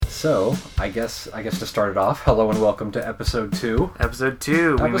So, I guess to start it off, hello and welcome to episode 2. Episode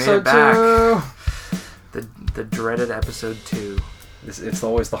 2, we made it back. The dreaded episode 2. It's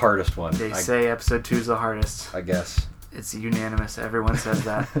always the hardest one. They say episode 2 is the hardest. I guess. It's unanimous, everyone says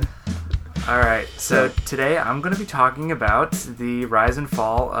that. Alright, so today I'm going to be talking about the rise and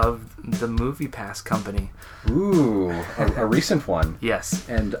fall of the MoviePass company. Ooh, a recent one. Yes.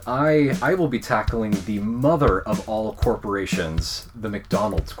 And I will be tackling the mother of all corporations, the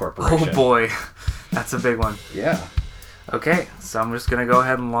McDonald's Corporation. Oh boy, that's a big one. Yeah. Okay, so I'm just going to go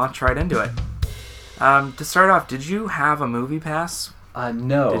ahead and launch right into it. To start off, did you have a MoviePass?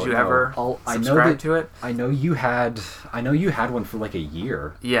 No. Did you ever subscribe to it? I know you had one for like a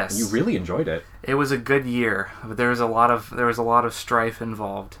year. Yes. And you really enjoyed it. It was a good year, but there was a lot of strife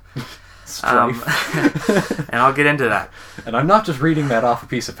involved. Strife. And I'll get into that. And I'm not just reading that off a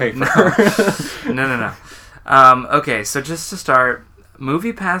piece of paper. No. Okay, so just to start,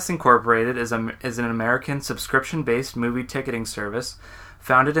 MoviePass Incorporated is an American subscription-based movie ticketing service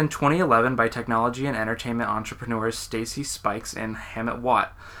founded in 2011 by technology and entertainment entrepreneurs Stacy Spikes and Hammett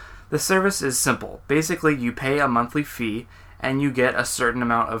Watt. The service is simple. Basically, you pay a monthly fee and you get a certain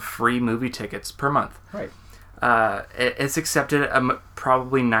amount of free movie tickets per month. Right. It's accepted at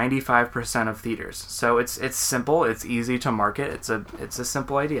probably 95% of theaters. So it's simple. It's easy to market. It's a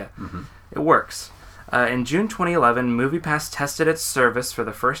simple idea. Mm-hmm. It works. In June 2011, MoviePass tested its service for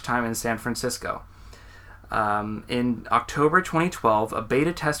the first time in San Francisco. In October 2012, a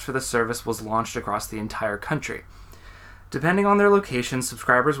beta test for the service was launched across the entire country. Depending on their location,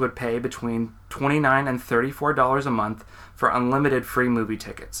 subscribers would pay between $29 and $34 a month for unlimited free movie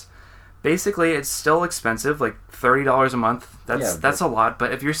tickets. Basically, it's still expensive, like $30 a month. That's a lot,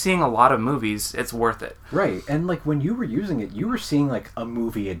 but if you're seeing a lot of movies, it's worth it. Right, and like when you were using it, you were seeing like a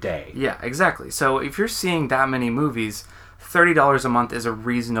movie a day. Yeah, exactly. So if you're seeing that many movies, $30 a month is a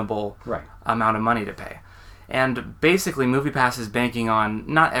reasonable amount of money to pay. And basically, MoviePass is banking on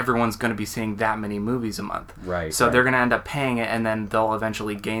not everyone's going to be seeing that many movies a month. Right. So they're going to end up paying it, and then they'll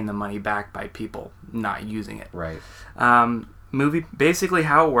eventually gain the money back by people not using it. Right. Basically,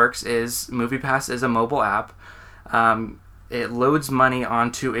 how it works is MoviePass is a mobile app. It loads money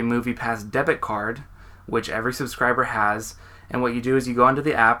onto a MoviePass debit card, which every subscriber has. And what you do is you go onto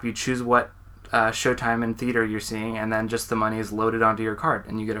the app, you choose what showtime and theater you're seeing, and then just the money is loaded onto your card,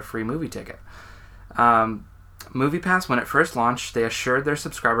 and you get a free movie ticket. MoviePass, when it first launched, they assured their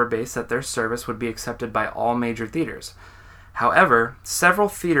subscriber base that their service would be accepted by all major theaters. However, several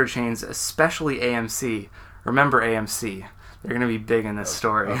theater chains, especially AMC, remember AMC, they're going to be big in this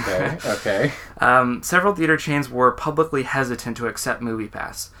story. Okay. Several theater chains were publicly hesitant to accept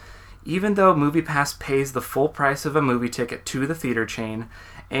MoviePass. Even though MoviePass pays the full price of a movie ticket to the theater chain,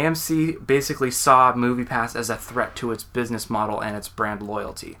 AMC basically saw MoviePass as a threat to its business model and its brand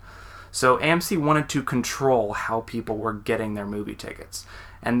loyalty. So AMC wanted to control how people were getting their movie tickets.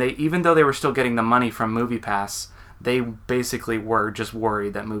 And even though they were still getting the money from MoviePass, they basically were just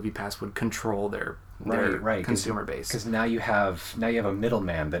worried that MoviePass would control their consumer base. Because now you have a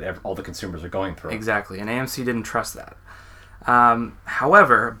middleman that all the consumers are going through. Exactly, and AMC didn't trust that.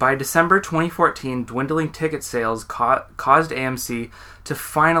 However, by December 2014, dwindling ticket sales caused AMC to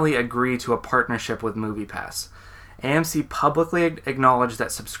finally agree to a partnership with MoviePass. AMC publicly acknowledged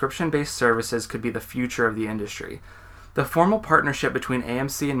that subscription-based services could be the future of the industry. The formal partnership between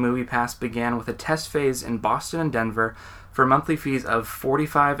AMC and MoviePass began with a test phase in Boston and Denver for monthly fees of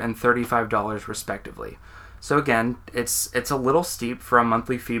 $45 and $35 respectively. So again, it's a little steep for a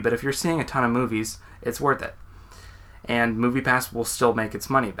monthly fee, but if you're seeing a ton of movies, it's worth it. And MoviePass will still make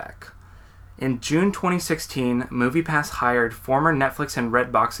its money back. In June 2016, MoviePass hired former Netflix and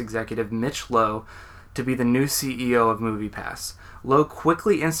Redbox executive Mitch Lowe to be the new CEO of MoviePass. Lowe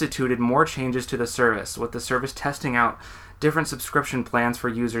quickly instituted more changes to the service, with the service testing out different subscription plans for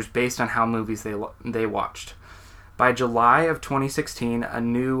users based on how movies they watched. By July of 2016, a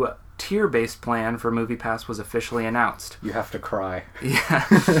new tier-based plan for MoviePass was officially announced. You have to cry. Yeah.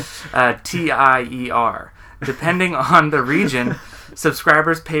 TIER. Depending on the region,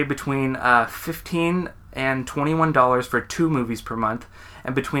 subscribers pay between $15 and $21 for 2 movies per month,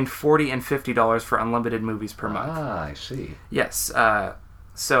 and between $40 and $50 for unlimited movies per month. Ah, I see. Yes.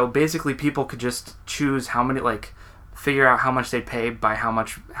 So basically, people could just choose figure out how much they pay by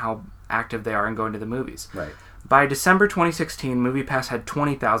how active they are in going to the movies. Right. By December 2016, MoviePass had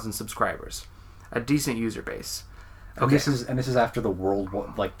 20,000 subscribers, a decent user base. Okay. And this is after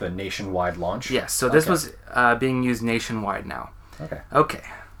the nationwide launch? Yes. So this was being used nationwide now. Okay.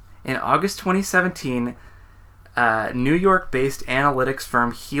 In August 2017. New York-based analytics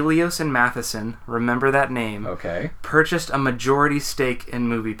firm Helios and Matheson, remember that name, Okay. purchased a majority stake in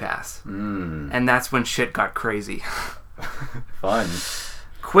MoviePass. And that's when shit got crazy. Fun.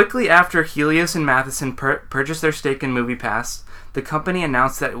 Quickly after Helios and Matheson purchased their stake in MoviePass, the company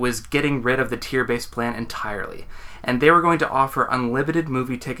announced that it was getting rid of the tier-based plan entirely, and they were going to offer unlimited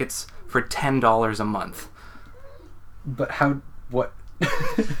movie tickets for $10 a month. But how... What...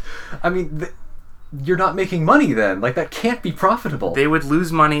 I mean, you're not making money then. Like, that can't be profitable. They would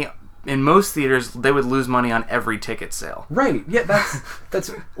lose money... In most theaters, they would lose money on every ticket sale. Right. Yeah,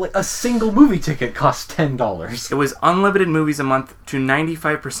 that's like a single movie ticket costs $10. It was unlimited movies a month to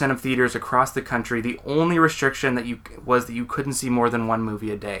 95% of theaters across the country. The only restriction that you couldn't see more than one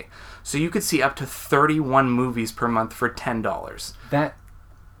movie a day. So you could see up to 31 movies per month for $10.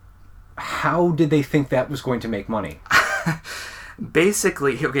 How did they think that was going to make money?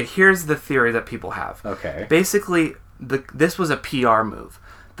 Basically, okay, here's the theory that people have. Okay. Basically, this was a PR move.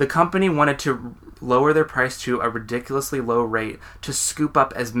 The company wanted to lower their price to a ridiculously low rate to scoop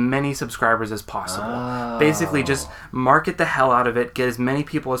up as many subscribers as possible. Oh. Basically, just market the hell out of it, get as many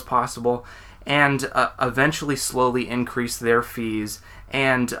people as possible, and eventually slowly increase their fees.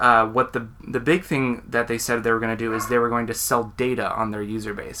 And what the big thing that they said they were going to do is they were going to sell data on their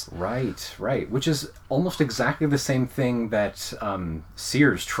user base. Right. Which is almost exactly the same thing that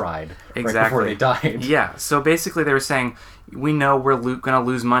Sears tried right before they died. Yeah. So basically they were saying, we know we're going to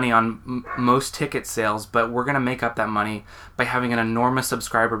lose money on most ticket sales, but we're going to make up that money by having an enormous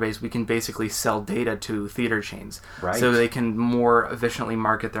subscriber base. We can basically sell data to theater chains so they can more efficiently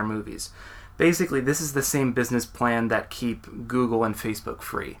market their movies. Basically, this is the same business plan that keep Google and Facebook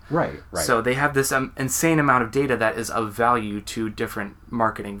free. Right. So they have this insane amount of data that is of value to different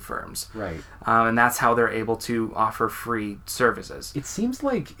marketing firms. Right. And that's how they're able to offer free services. It seems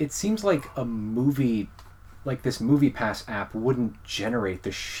like a movie, like this MoviePass app, wouldn't generate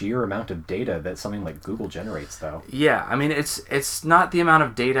the sheer amount of data that something like Google generates, though. Yeah, I mean, it's not the amount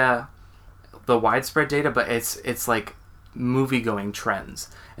of data, the widespread data, but it's like movie-going trends.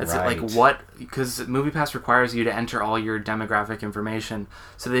 It's like because MoviePass requires you to enter all your demographic information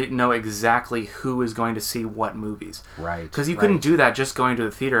so they know exactly who is going to see what movies. Right. Because you couldn't do that just going to the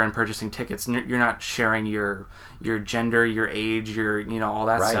theater and purchasing tickets. You're not sharing your gender, your age, all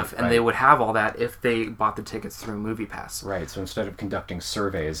that stuff. And they would have all that if they bought the tickets through MoviePass. Right. So instead of conducting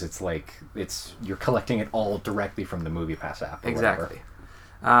surveys, you're collecting it all directly from the MoviePass app. Exactly.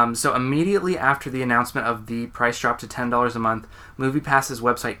 So immediately after the announcement of the price drop to $10 a month, MoviePass's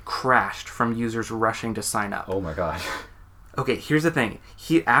website crashed from users rushing to sign up. Oh my god. Okay, here's the thing.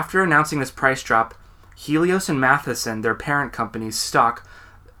 After announcing this price drop, Helios and Matheson, their parent company's stock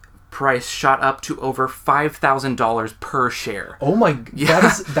price shot up to over $5,000 per share. Oh my...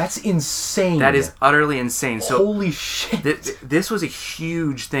 Yeah. That's insane. That is utterly insane. So holy shit. This was a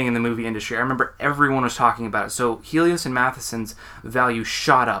huge thing in the movie industry. I remember everyone was talking about it. So Helios and Matheson's value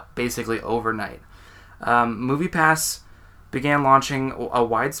shot up basically overnight. MoviePass began launching a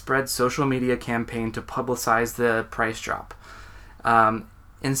widespread social media campaign to publicize the price drop.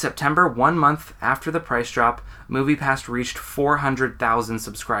 In September, 1 month after the price drop, MoviePass reached 400,000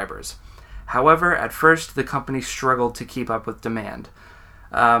 subscribers. However, at first, the company struggled to keep up with demand.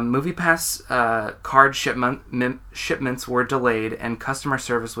 MoviePass card shipments were delayed, and customer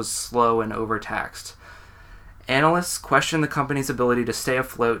service was slow and overtaxed. Analysts questioned the company's ability to stay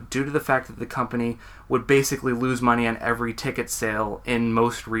afloat due to the fact that the company would basically lose money on every ticket sale in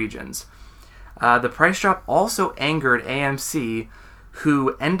most regions. The price drop also angered AMC,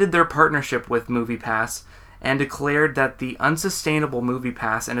 who ended their partnership with MoviePass and declared that the unsustainable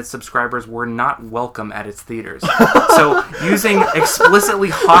MoviePass and its subscribers were not welcome at its theaters. So, using explicitly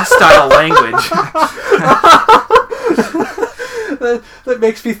hostile language. that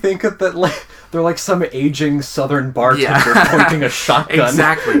makes me think of that, they're like some aging southern bartender pointing a shotgun.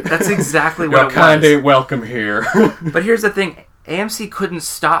 Exactly. That's exactly what it was. Your kind ain't welcome here. But here's the thing. AMC couldn't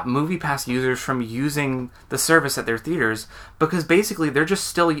stop MoviePass users from using the service at their theaters because basically they're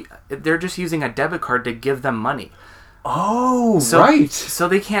just using a debit card to give them money. Oh, right. So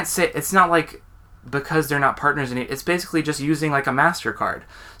they can't say, it's not like because they're not partners in it, it's basically just using like a MasterCard.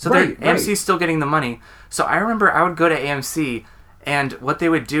 So AMC's still getting the money. So I remember I would go to AMC and what they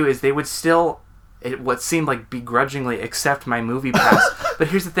would do is they would still what seemed like begrudgingly accept my MoviePass. But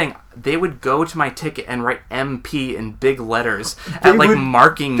here's the thing. They would go to my ticket and write MP in big letters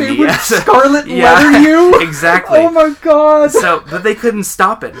marking me. They would scarlet letter you? Exactly. Oh my god. But they couldn't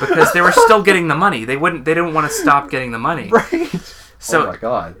stop it because they were still getting the money. They didn't want to stop getting the money. Right. So, oh my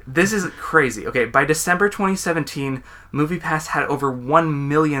god. This is crazy. Okay, by December 2017, MoviePass had over 1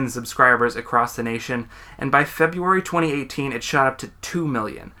 million subscribers across the nation, and by February 2018, it shot up to 2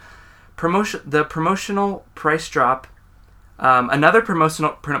 million. The promotional price drop, another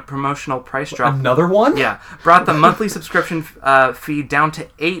promotional price drop. Another one? Yeah, brought the monthly subscription fee down to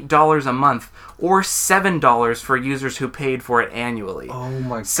 $8 a month, or $7 for users who paid for it annually. Oh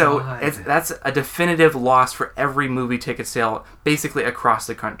my god. So that's a definitive loss for every movie ticket sale, basically across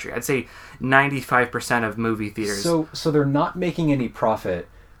the country. I'd say 95% of movie theaters. So they're not making any profit.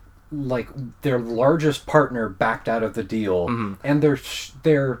 Like, their largest partner backed out of the deal, and their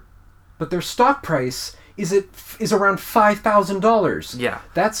stock price is around $5,000. Yeah.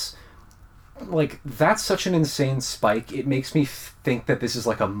 That's such an insane spike. It makes me think that this is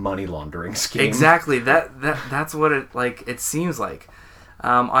like a money laundering scheme. Exactly. That's what it seems like.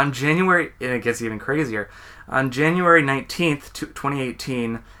 On January, and it gets even crazier. On January 19th,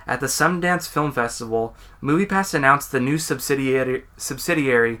 2018, at the Sundance Film Festival, MoviePass announced the new subsidiary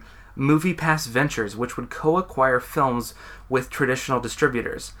MoviePass Ventures, which would co-acquire films with traditional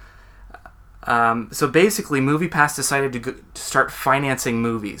distributors. So basically, MoviePass decided to start financing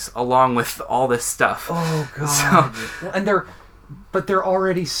movies along with all this stuff. Oh god! And they're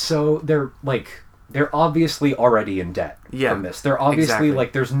obviously already in debt from this. They're obviously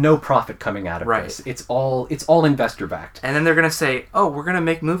there's no profit coming out of this. It's all investor backed. And then they're gonna say, "Oh, we're gonna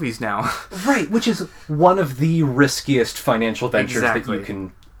make movies now." Right, which is one of the riskiest financial ventures that you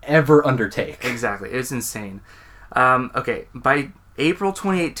can ever undertake. Exactly, it's insane. Okay, by April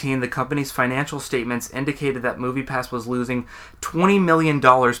 2018, the company's financial statements indicated that MoviePass was losing $20 million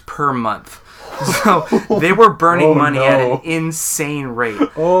per month. So they were burning money at an insane rate.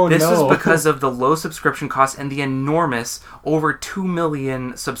 This was because of the low subscription costs and the enormous, over 2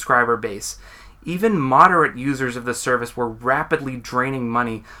 million subscriber base. Even moderate users of the service were rapidly draining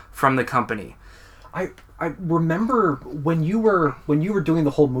money from the company. I remember when you were doing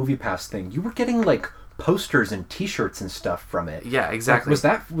the whole MoviePass thing, you were getting posters and T-shirts and stuff from it. Yeah, exactly. Was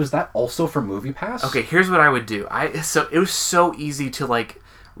that also for MoviePass? Okay, here's what I would do. So it was so easy to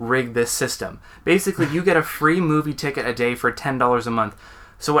rig this system. Basically, you get a free movie ticket a day for $10 a month.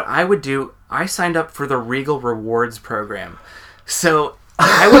 So what I would do, I signed up for the Regal Rewards program. So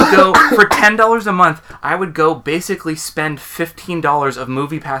I would go for $10 a month. I would go basically spend $15 of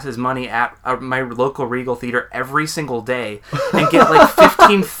MoviePass's money at my local Regal theater every single day and get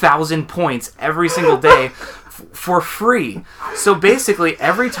 15,000 points every single day for free. So basically,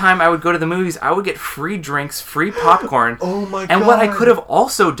 every time I would go to the movies, I would get free drinks, free popcorn. Oh my god! And what I could have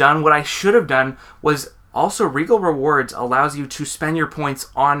also done, what I should have done, was also Regal Rewards allows you to spend your points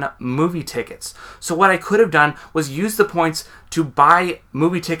on movie tickets. So what I could have done was use the points to buy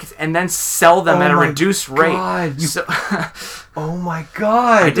movie tickets and then sell them at a reduced rate. Oh my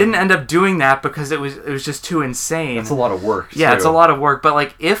god! I didn't end up doing that because it was just too insane. That's a lot of work. Yeah, it's a lot of work.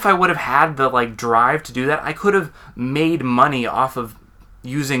 But if I would have had the drive to do that, I could have made money off of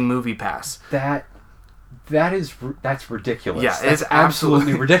using MoviePass. That's ridiculous. Yeah, it's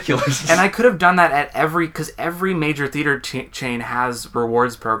absolutely ridiculous. And I could have done that at every major theater chain has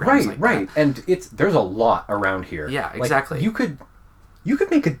rewards programs. Right. And there's a lot around here. Yeah, exactly. You could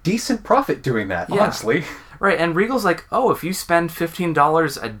make a decent profit doing that, honestly. Right, and Regal's if you spend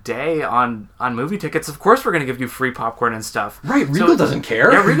 $15 a day on movie tickets, of course we're going to give you free popcorn and stuff. Right, Regal doesn't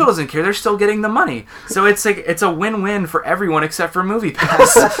care. Yeah, Regal doesn't care. They're still getting the money. So it's a win-win for everyone except for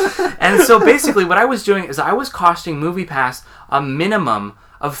MoviePass. And so basically what I was doing is I was costing MoviePass a minimum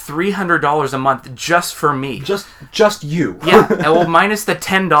of $300 a month just for me. Just you. Yeah, well, minus the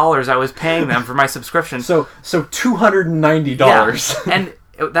 $10 I was paying them for my subscription. So $290. Yeah, and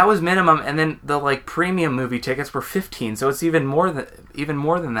that was minimum, and then the premium movie tickets were $15, so it's even more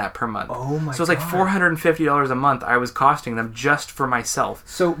than that per month. Oh my god! So it's $450 a month I was costing them just for myself.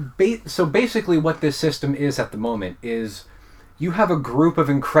 So basically, what this system is at the moment is you have a group of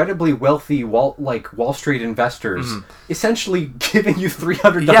incredibly wealthy Wall Street investors essentially giving you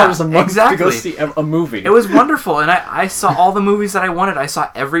 $300 a month to go see a movie. It was wonderful, and I saw all the movies that I wanted. I saw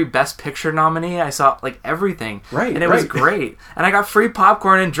every Best Picture nominee. I saw everything. Right, and it was great. And I got free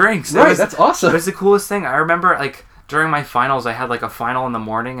popcorn and drinks. That's awesome. It was the coolest thing. I remember during my finals, I had a final in the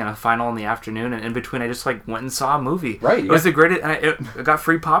morning and a final in the afternoon, and in between I just went and saw a movie. Right. It was the greatest, and I got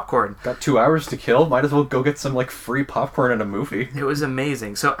free popcorn. Got 2 hours to kill. Might as well go get some free popcorn and a movie. It was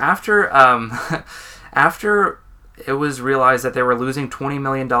amazing. So after it was realized that they were losing $20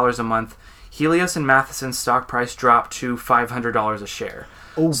 million a month, Helios and Matheson's stock price dropped to $500 a share.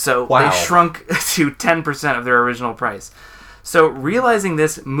 Oh, so wow. They shrunk to 10% of their original price. So realizing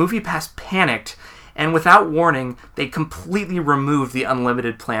this, MoviePass panicked And without warning, they completely removed the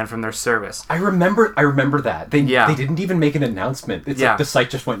unlimited plan from their service. I remember that. They didn't even make an announcement. It's like the site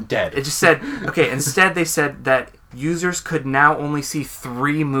just went dead. It just said, okay, instead they said that users could now only see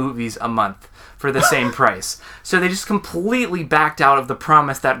 3 movies a month for the same price. So they just completely backed out of the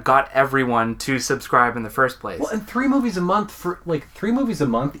promise that got everyone to subscribe in the first place. Well, and 3 movies a month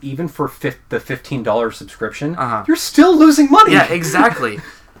even for the $15 subscription, you're still losing money. Yeah, exactly.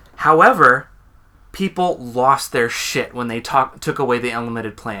 However, people lost their shit when they took away the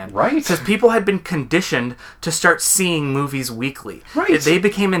unlimited plan. Right. Because people had been conditioned to start seeing movies weekly. Right. They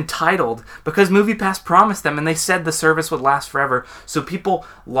became entitled because MoviePass promised them and they said the service would last forever. So people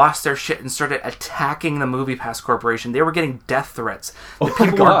lost their shit and started attacking the MoviePass Corporation. They were getting death threats.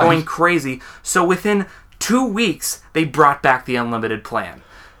 People were going crazy. So within 2 weeks, they brought back the unlimited plan.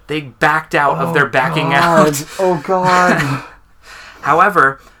 They backed out of their backing out. Oh, God.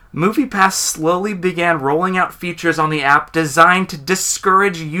 However, MoviePass slowly began rolling out features on the app designed to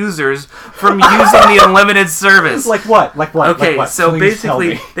discourage users from using the unlimited service. Like what? Okay, so Please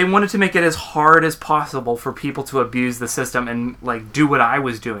basically, they wanted to make it as hard as possible for people to abuse the system and do what I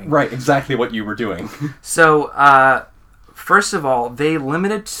was doing. Right, exactly what you were doing. So, first of all, they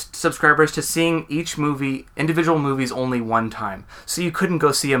limited subscribers to seeing individual movies only one time. So you couldn't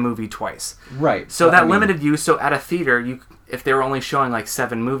go see a movie twice. Right. So limited you. So at a theater, if they were only showing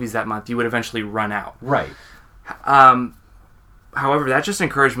 7 movies that month, you would eventually run out. Right. However, that just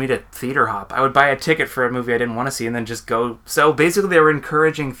encouraged me to theater hop. I would buy a ticket for a movie I didn't want to see and then just go. So basically, they were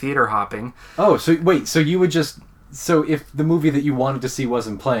encouraging theater hopping. Oh, so wait, so you would just... So if the movie that you wanted to see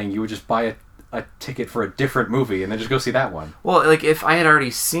wasn't playing, you would just buy a ticket for a different movie and then just go see that one? Well, if I had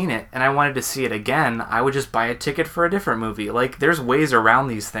already seen it and I wanted to see it again, I would just buy a ticket for a different movie. There's ways around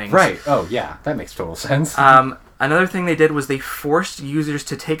these things. Right. Oh, yeah. That makes total sense. Another thing they did was they forced users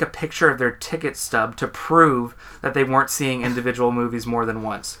to take a picture of their ticket stub to prove that they weren't seeing individual movies more than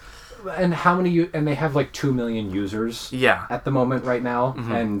once. And how many... And they have 2 million users at the moment right now,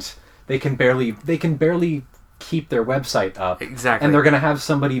 and they can barely keep their website up. Exactly. And they're going to have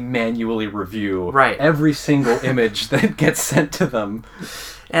somebody manually review every single image that gets sent to them.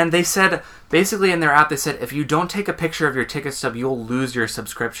 And they said, basically in their app, they said, if you don't take a picture of your ticket stub, you'll lose your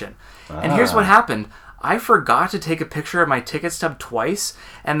subscription. And here's what happened. I forgot to take a picture of my ticket stub twice,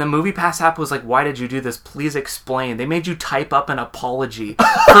 and the MoviePass app was like, why did you do this? Please explain. They made you type up an apology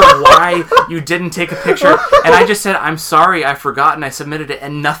for why you didn't take a picture. And I just said, I'm sorry, I forgot, and I submitted it,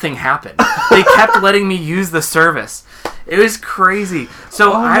 and nothing happened. They kept letting me use the service. It was crazy.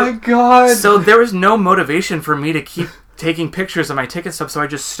 So my God. So there was no motivation for me to keep taking pictures of my ticket stub, so I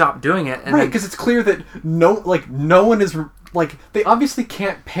just stopped doing it. And right, because it's clear that no one is... they obviously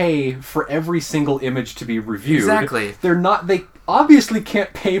can't pay for every single image to be reviewed. Exactly. They obviously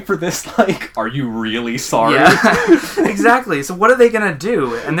can't pay for this, are you really sorry? Yeah. Exactly. So what are they going to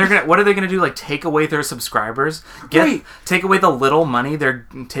do? And what are they going to do? Take away their subscribers? Take away the little money they're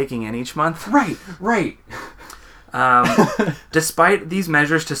taking in each month? Right. Despite these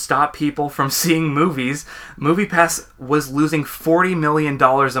measures to stop people from seeing movies, MoviePass was losing $40 million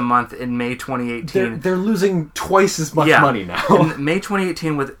a month in May 2018. They're losing twice as much money now. And May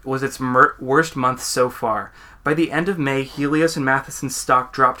 2018 was its worst month so far. By the end of May, Helios and Matheson's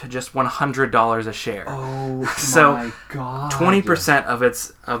stock dropped to just $100 a share. Oh my God! 20%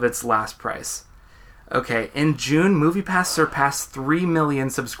 of its last price. Okay, in June, MoviePass surpassed 3 million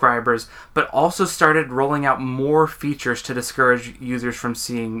subscribers, but also started rolling out more features to discourage users from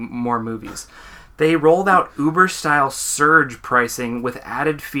seeing more movies. They rolled out Uber-style surge pricing with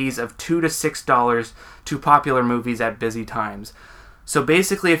added fees of $2 to $6 to popular movies at busy times. So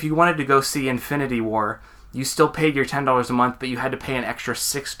basically, if you wanted to go see Infinity War, you still paid your $10 a month, but you had to pay an extra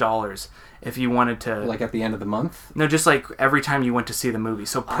 $6 if you wanted to... at the end of the month? No, just every time you went to see the movie.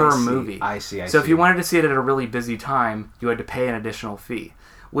 So per movie. I see. So if you wanted to see it at a really busy time, you had to pay an additional fee,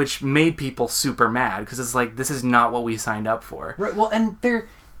 which made people super mad because it's this is not what we signed up for. Right, well, and they're...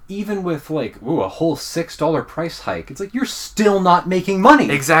 Even with a whole $6 price hike, it's you're still not making money.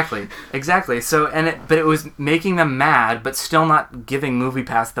 Exactly. So but it was making them mad, but still not giving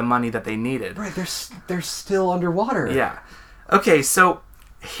MoviePass the money that they needed. Right, they're still underwater. Yeah. Okay, so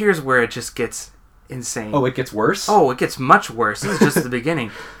here's where it just gets insane. Oh, it gets worse? Oh, it gets much worse. This is just the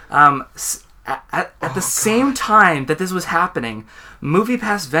beginning. At the same time that this was happening,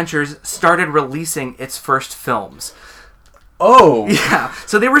 MoviePass Ventures started releasing its first films. Oh! Yeah,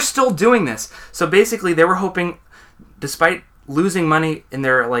 so they were still doing this. So basically, they were hoping, despite losing money in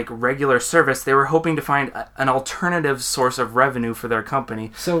their regular service, they were hoping to find an alternative source of revenue for their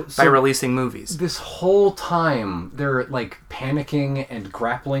company by releasing movies. This whole time, they're panicking and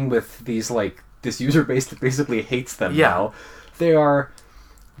grappling with these user base that basically hates them now. They are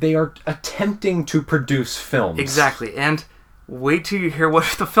attempting to produce films. Exactly. And wait till you hear what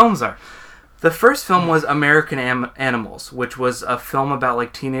the films are. The first film was American Animals, which was a film about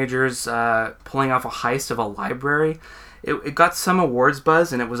like teenagers pulling off a heist of a library. It got some awards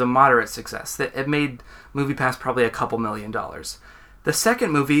buzz, and it was a moderate success. It made MoviePass probably a couple $1 million. The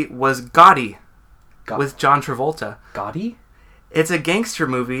second movie was Gotti with John Travolta. Gotti? It's a gangster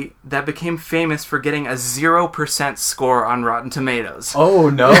movie that became famous for getting a 0% score on Rotten Tomatoes. Oh,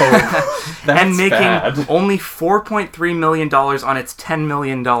 no. That's and making bad. only $4.3 million on its $10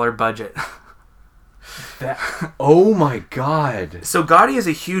 million budget. Oh my god. So Gotti is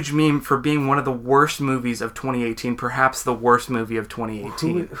a huge meme for being one of the worst movies of 2018, perhaps the worst movie of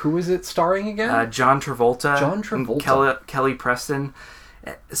 2018. Who is it starring again? John Travolta. John Travolta. And Kelly Preston.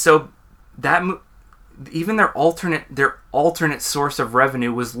 So that even their alternate source of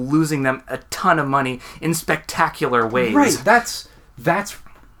revenue was losing them a ton of money in spectacular ways. Right, that's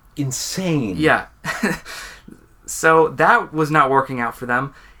insane. Yeah. So that was not working out for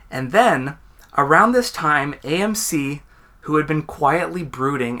them. And then around this time, AMC, who had been quietly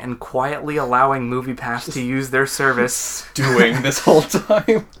brooding and quietly allowing MoviePass to use their service, stewing this whole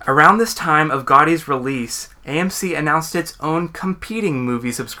time. Around this time of Gotti's release, AMC announced its own competing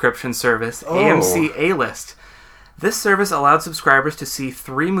movie subscription service, AMC A-List. This service allowed subscribers to see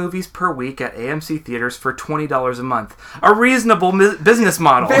 3 movies per week at AMC theaters for $20 a month. A reasonable business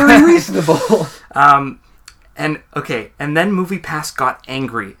model. Very reasonable. And then MoviePass got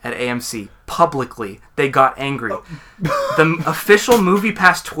angry at AMC. Publicly, they got angry. The official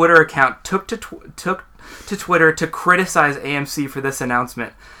MoviePass Twitter account took to Twitter to criticize AMC for this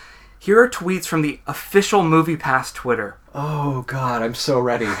announcement. Here are tweets from the official MoviePass Twitter. Oh god, I'm so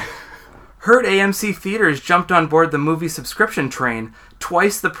ready. Heard AMC theaters jumped on board the movie subscription train.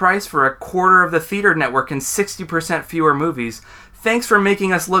 Twice the price for a quarter of the theater network and 60% fewer movies. Thanks for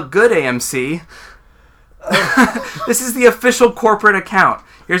making us look good, AMC. This is the official corporate account.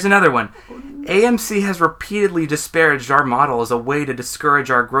 Here's another one. AMC has repeatedly disparaged our model as a way to discourage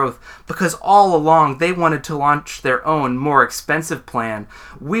our growth because all along they wanted to launch their own, more expensive plan.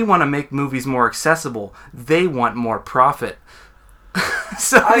 We want to make movies more accessible. They want more profit.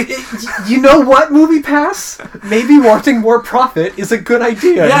 You know what, MoviePass? Maybe wanting more profit is a good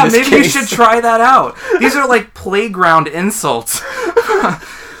idea. Yeah, in this maybe case. you should try that out. These are like playground insults.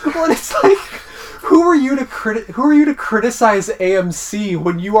 Well, it's like, who are you to criticize AMC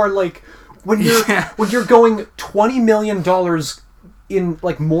when you are like when you're going $20 million in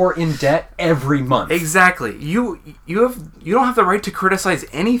like more in debt every month? Exactly. You don't have the right to criticize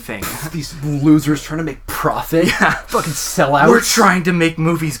anything. These losers trying to make profit. Yeah. Fucking sellouts. We're trying to make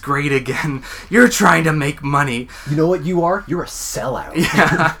movies great again. You're trying to make money. You know what you are? You're a sellout.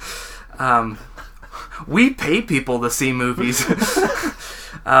 Yeah. We pay people to see movies.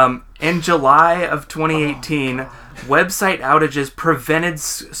 In July of 2018, website outages prevented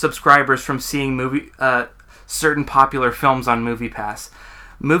subscribers from seeing certain popular films on MoviePass.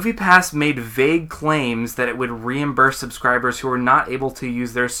 MoviePass made vague claims that it would reimburse subscribers who were not able to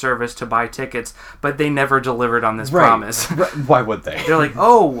use their service to buy tickets, but they never delivered on this promise. Right. Why would they? They're like,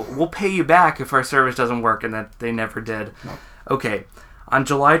 oh, we'll pay you back if our service doesn't work, and that they never did. No. Okay. On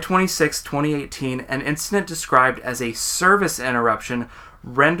July 26, 2018, an incident described as a service interruption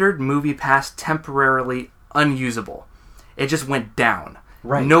rendered MoviePass temporarily unusable. It just went down.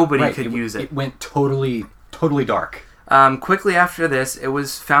 Right. Nobody could use it. It went totally dark. Quickly after this, it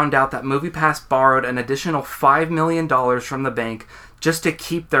was found out that MoviePass borrowed an additional $5 million from the bank just to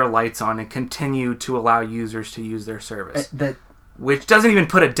keep their lights on and continue to allow users to use their service. Which doesn't even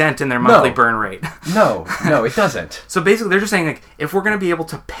put a dent in their monthly burn rate. No, it doesn't. So basically, they're just saying, like, if we're going to be able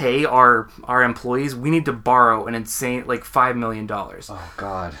to pay our employees, we need to borrow an insane, like, $5 million. Oh,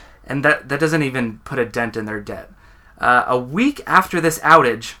 God. And that doesn't even put a dent in their debt. A week after this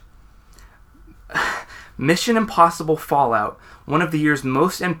outage, Mission Impossible Fallout, one of the year's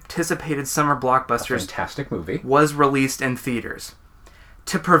most anticipated summer blockbusters, fantastic movie, was released in theaters.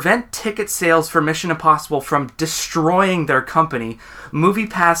 To prevent ticket sales for Mission Impossible from destroying their company,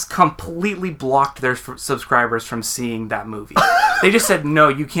 MoviePass completely blocked their subscribers from seeing that movie. They just said, no,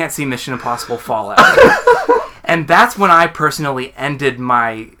 you can't see Mission Impossible Fallout. And that's when I personally ended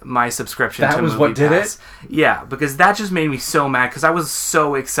my subscription to MoviePass. That was what did it? Yeah, because that just made me so mad, because I was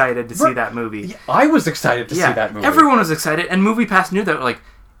so excited to see that movie. Yeah, I was excited to see that movie. Everyone was excited, and MoviePass knew that, like,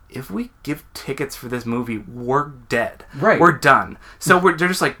 if we give tickets for this movie, we're dead. Right. We're done. So they're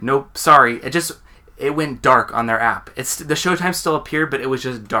just like, nope, sorry. it went dark on their app. The Showtime still appeared, but it was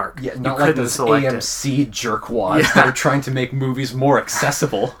just dark. Yeah, not like those AMC jerkwads that are trying to make movies more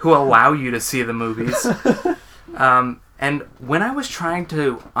accessible. Who allow you to see the movies. And when I was trying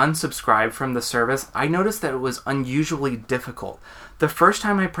to unsubscribe from the service, I noticed that it was unusually difficult. The first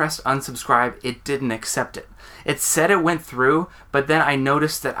time I pressed unsubscribe, it didn't accept it. It said it went through, but then I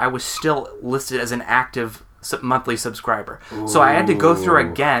noticed that I was still listed as an active monthly subscriber. Ooh. So I had to go through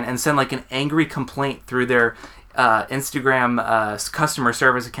again and send like an angry complaint through their Instagram customer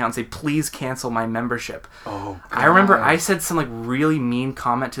service account and say, please cancel my membership. Oh, God. I remember I said some like really mean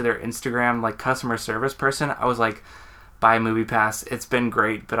comment to their Instagram like customer service person. I was like, bye MoviePass, it's been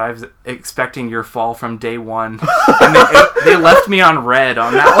great, but I was expecting your fall from day one. And they left me on red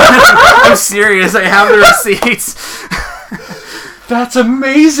on that one. I'm serious, I have the receipts. That's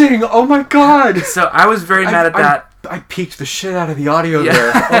amazing! Oh my God! So I was very mad at that. I peaked the shit out of the audio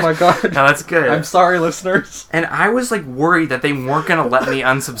there. Oh my God. No, that's good. I'm sorry, listeners. And I was like worried that they weren't going to let me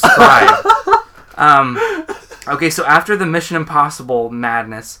unsubscribe. Okay, so after the Mission Impossible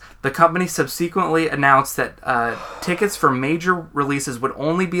madness, the company subsequently announced that tickets for major releases would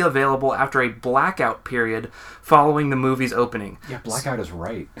only be available after a blackout period following the movie's opening. Yeah, blackout is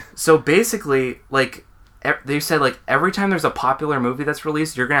right. So basically, like, they said, like, every time there's a popular movie that's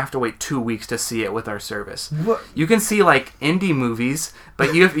released, you're going to have to wait 2 weeks to see it with our service. What? You can see, like, indie movies,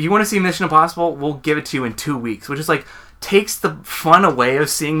 but if you want to see Mission Impossible, we'll give it to you in 2 weeks, which is, like, takes the fun away of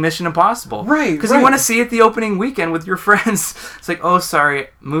seeing Mission Impossible. Right, because you want to see it the opening weekend with your friends. It's like, oh, sorry,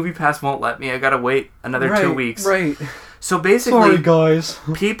 MoviePass won't let me. I got to wait another 2 weeks. Right. So basically, sorry, guys.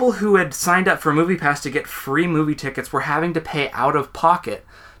 People who had signed up for MoviePass to get free movie tickets were having to pay out of pocket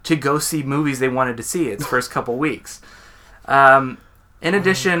to go see movies they wanted to see its first couple weeks. In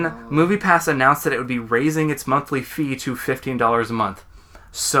addition, MoviePass announced that it would be raising its monthly fee to $15 a month.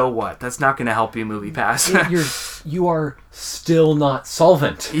 So what? That's not going to help you, MoviePass. You are still not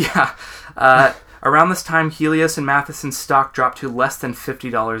solvent. Yeah. Around this time, Helios and Matheson's stock dropped to less than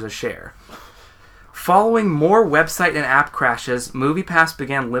 $50 a share. Following more website and app crashes, MoviePass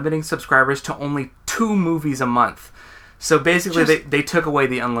began limiting subscribers to only 2 movies a month. So basically, they took away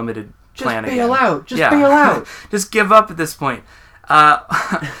the unlimited plan again. Just bail out. Just give up at this point.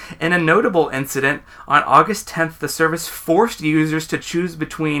 In a notable incident, on August 10th, the service forced users to choose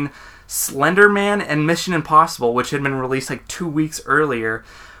between Slender Man and Mission Impossible, which had been released like 2 weeks earlier,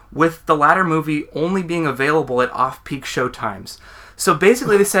 with the latter movie only being available at off-peak showtimes. So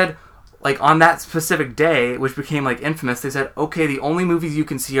basically they said, like, on that specific day, which became, like, infamous, they said, okay, the only movies you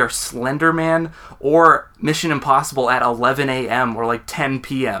can see are Slender Man or Mission Impossible at 11 a.m. or, like, 10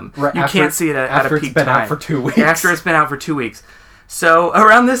 p.m. Right, you can't see it at a peak time. After it's been out for 2 weeks. After it's been out for 2 weeks. So,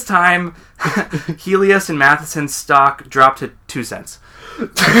 around this time, Helios and Matheson's stock dropped to 2 cents.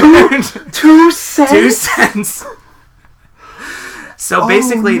 2 cents? 2 cents! So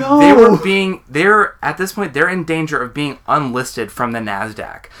basically, they're at this point, they're in danger of being unlisted from the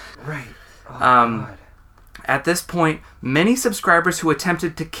NASDAQ. Right. Oh, God. At this point, many subscribers who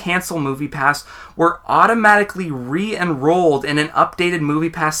attempted to cancel MoviePass were automatically re-enrolled in an updated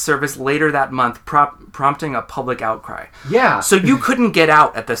MoviePass service later that month, prompting a public outcry. Yeah. So you couldn't get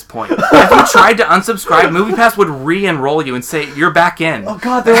out at this point. If you tried to unsubscribe, MoviePass would re-enroll you and say, you're back in. Oh,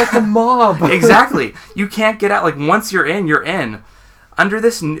 God, they're like the mob. Exactly. You can't get out. Like, once you're in, you're in. Under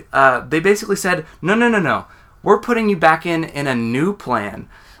this, they basically said, no. We're putting you back in a new plan.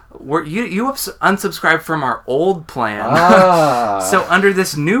 You unsubscribed from our old plan. So under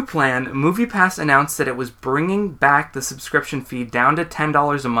this new plan, MoviePass announced that it was bringing back the subscription fee down to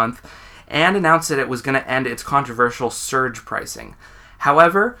 $10 a month and announced that it was going to end its controversial surge pricing.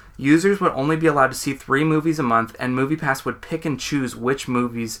 However, users would only be allowed to see 3 movies a month, and MoviePass would pick and choose which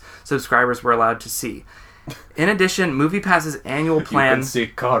movies subscribers were allowed to see. In addition, MoviePass's annual plan... You can see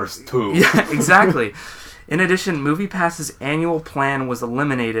Cars too. Yeah, exactly. In addition, MoviePass's annual plan was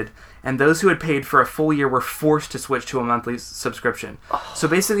eliminated, and those who had paid for a full year were forced to switch to a monthly subscription. So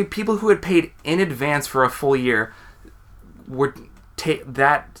basically, people who had paid in advance for a full year were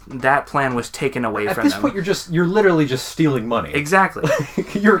that plan was taken away from them. At this point, you're literally just stealing money. Exactly.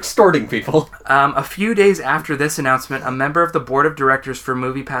 You're extorting people. A few days after this announcement, a member of the board of directors for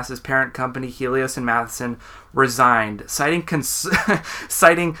MoviePass's parent company, Helios and Matheson, resigned, citing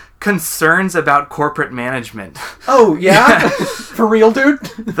concerns about corporate management. Oh, yeah? For real, dude?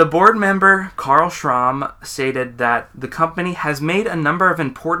 The board member, Carl Schramm, stated that the company has made a number of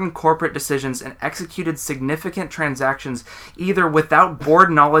important corporate decisions and executed significant transactions either without board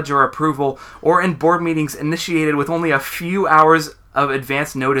knowledge or approval or in board meetings initiated with only a few hours of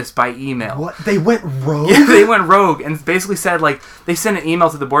advance notice by email. What? They went rogue? Yeah, they went rogue and basically said, like, they sent an email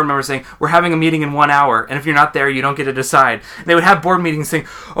to the board members saying, we're having a meeting in 1 hour, and if you're not there, you don't get to decide. And they would have board meetings saying,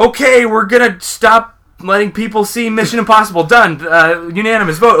 okay, we're going to stop letting people see Mission Impossible. Done.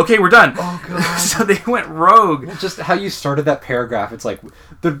 Unanimous vote. Okay, we're done. Oh, God. So they went rogue. Well, just how you started that paragraph, it's like,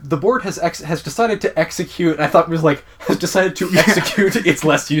 the board has decided to execute, and I thought it was like, has decided to execute its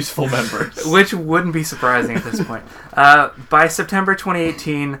less useful members. Which wouldn't be surprising at this point. By September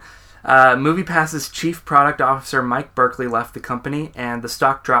 2018, MoviePass's chief product officer, Mike Berkeley, left the company, and the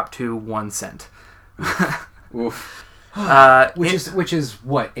stock dropped to 1 cent. Oof. Which is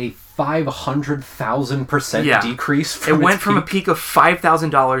what, a 500,000% decrease from it went its from a peak? peak of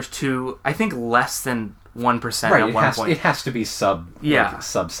 $5,000 to, I think, less than 1% at one point. It has to be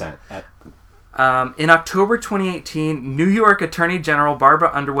sub-cent. In October 2018, New York Attorney General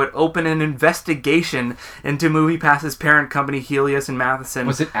Barbara Underwood opened an investigation into MoviePass's parent company, Helios and Matheson.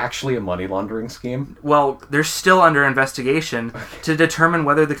 Was it actually a money laundering scheme? Well, they're still under investigation to determine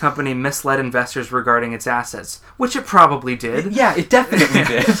whether the company misled investors regarding its assets, which it probably did. Yeah, it definitely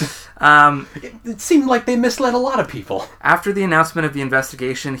did. It seemed like they misled a lot of people. After the announcement of the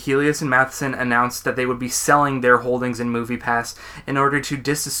investigation, Helios and Matheson announced that they would be selling their holdings in MoviePass in order to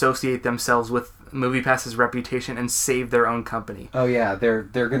disassociate themselves with MoviePass's reputation and save their own company. Oh yeah, they're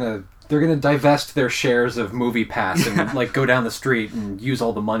gonna divest their shares of MoviePass and like go down the street and use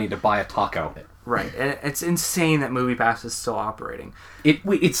all the money to buy a taco. Right, and it's insane that MoviePass is still operating.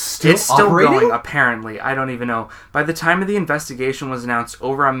 It's still operating? Going, apparently. I don't even know. By the time of the investigation was announced,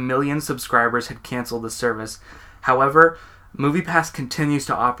 over 1 million subscribers had canceled the service. However, MoviePass continues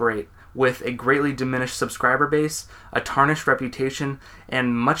to operate with a greatly diminished subscriber base, a tarnished reputation,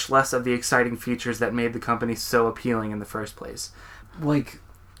 and much less of the exciting features that made the company so appealing in the first place. Like,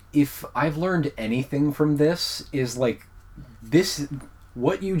 if I've learned anything from this, is like,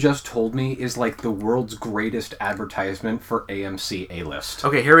 what you just told me is like the world's greatest advertisement for AMC A-List.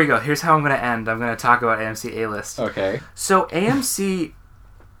 Okay, here we go. Here's how I'm going to end. I'm going to talk about AMC A-List. Okay. So AMC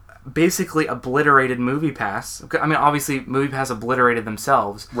basically obliterated MoviePass. I mean, obviously, MoviePass obliterated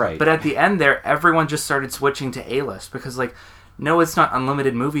themselves. Right. But at the end there, everyone just started switching to A-List because, like, no, it's not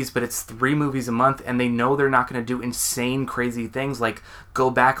unlimited movies, but it's 3 movies a month, and they know they're not going to do insane, crazy things like go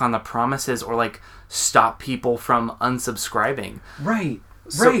back on the promises or, like, stop people from unsubscribing. Right.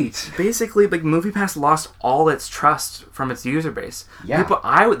 So right. Basically, like, MoviePass lost all its trust from its user base. Yeah.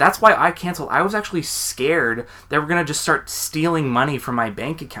 That's why I canceled. I was actually scared they were going to just start stealing money from my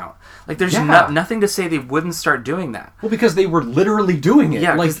bank account. Like, there's nothing to say they wouldn't start doing that. Well, because they were literally doing it.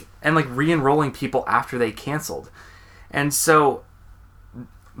 Yeah, and re-enrolling people after they canceled. And so,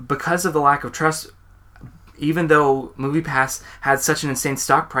 because of the lack of trust, even though MoviePass had such an insane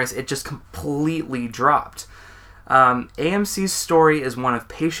stock price, it just completely dropped. AMC's story is one of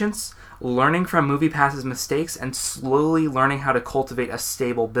patience, learning from MoviePass's mistakes, and slowly learning how to cultivate a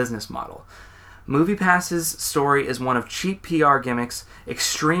stable business model. MoviePass's story is one of cheap PR gimmicks,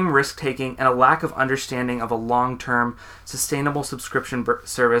 extreme risk-taking, and a lack of understanding of a long-term, sustainable subscription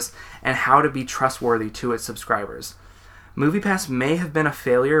service and how to be trustworthy to its subscribers. MoviePass may have been a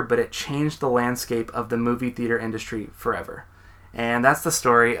failure, but it changed the landscape of the movie theater industry forever. And that's the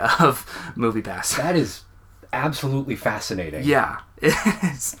story of MoviePass. That is absolutely fascinating. Yeah, it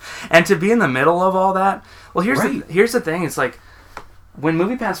is. And to be in the middle of all that, well, here's the thing. It's like, when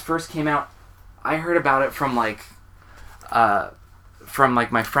MoviePass first came out, I heard about it from my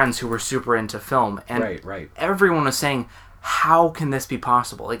friends who were super into film, and everyone was saying, how can this be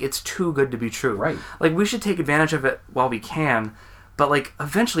possible? Like, it's too good to be true. Right. Like, we should take advantage of it while we can, but, like,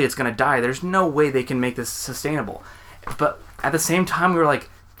 eventually it's going to die. There's no way they can make this sustainable. But at the same time, we were like,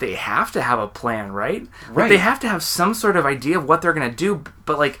 they have to have a plan, right? Like, they have to have some sort of idea of what they're going to do,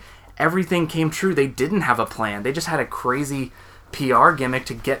 but, like, everything came true. They didn't have a plan. They just had a crazy PR gimmick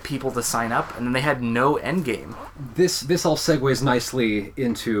to get people to sign up, and then they had no end game. This all segues nicely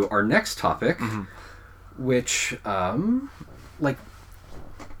into our next topic, which, like,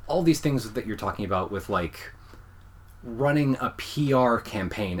 all these things that you're talking about with, like, running a PR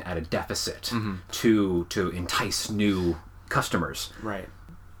campaign at a deficit to entice new customers. Right.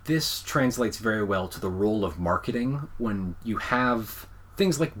 This translates very well to the role of marketing when you have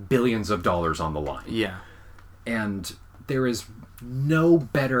things like billions of dollars on the line. Yeah. And there is no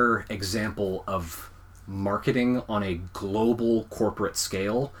better example of marketing on a global corporate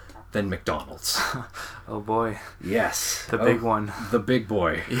scale than McDonald's. Oh boy. Yes. The big one. The big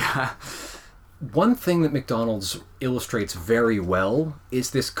boy. Yeah. One thing that McDonald's illustrates very well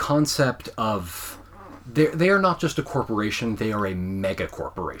is this concept of they are not just a corporation, they are a mega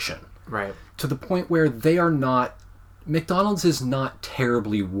corporation. Right. To the point where they are not McDonald's is not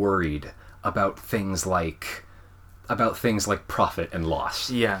terribly worried about things like profit and loss.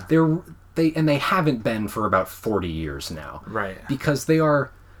 Yeah. They haven't been for about 40 years now. Right. Because they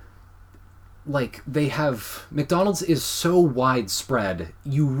are McDonald's is so widespread,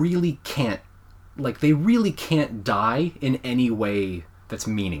 you really can't they really can't die in any way that's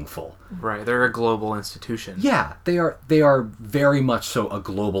meaningful. Right. They're a global institution. Yeah, they are very much so a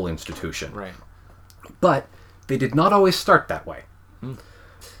global institution. Right. But they did not always start that way.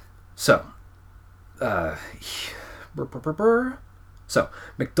 So,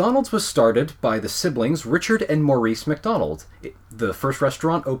 McDonald's was started by the siblings Richard and Maurice McDonald. The first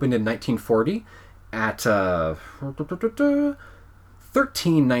restaurant opened in 1940 at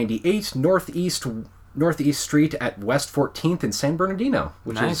 1398 Northeast Street at West 14th in San Bernardino,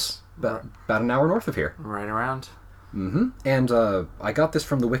 which is about an hour north of here. Right around. Mm-hmm. And I got this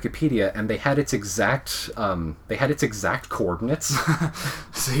from the Wikipedia, and they had its exact coordinates.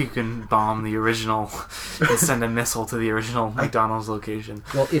 So you can bomb the original and send a missile to the original McDonald's location.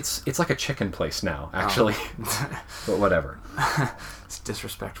 Well, it's like a chicken place now, actually. But whatever. It's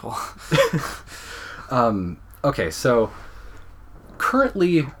disrespectful. Okay, so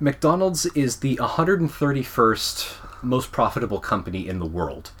currently McDonald's is the 131st most profitable company in the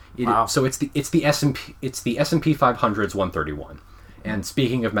world. Wow. So it's the S&P 500's 131. And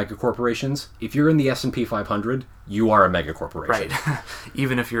speaking of mega corporations, if you're in the S&P 500, you are a mega corporation. Right.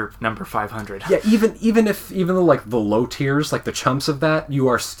 Even if you're number 500. Yeah, even though like the low tiers, like the chumps of that,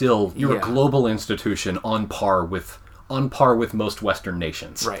 you're a global institution on par with most Western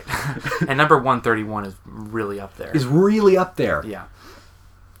nations. Right. And number 131 is really up there. Is really up there. Yeah.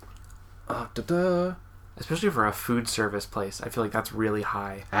 Especially for a food service place. I feel like that's really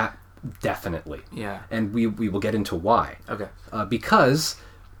high. Definitely. Yeah. And we will get into why. Okay. Because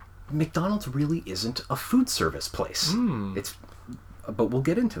McDonald's really isn't a food service place. But we'll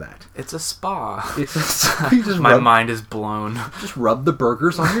get into that. It's a spa. My mind is blown. Just rub the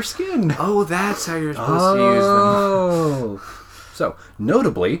burgers on your skin. Oh, that's how you're supposed to use them. So,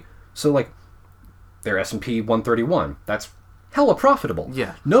 notably, their S&P 131, that's hella profitable.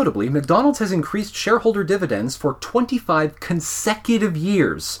 Yeah. Notably, McDonald's has increased shareholder dividends for 25 consecutive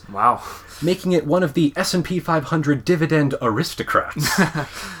years. Wow. Making it one of the S&P 500 dividend aristocrats.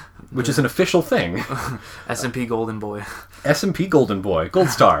 Which is an official thing. S&P Golden Boy. S&P Golden Boy. Gold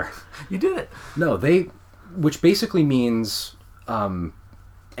Star. You did it. No, which basically means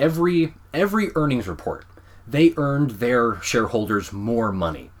every earnings report, they earned their shareholders more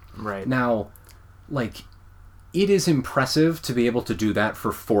money. Right. Now, it is impressive to be able to do that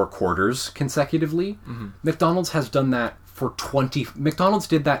for 4 quarters consecutively. Mm-hmm. McDonald's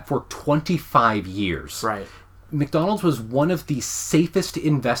did that for 25 years. Right. McDonald's was one of the safest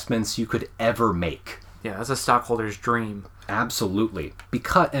investments you could ever make. Yeah, that's a stockholder's dream. Absolutely.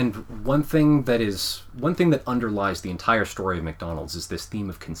 And one thing that underlies the entire story of McDonald's is this theme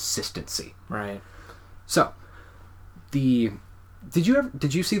of consistency. Right. So, did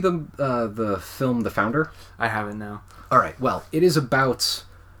you see the film The Founder? I haven't, no. All right. Well, it is about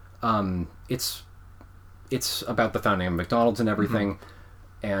it's about the founding of McDonald's and everything. Mm-hmm.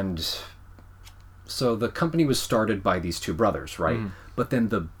 And so the company was started by these 2 brothers, right? Mm. But then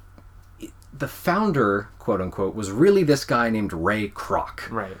the founder, quote unquote, was really this guy named Ray Kroc,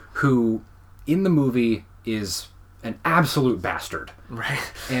 right? Who in the movie is an absolute bastard,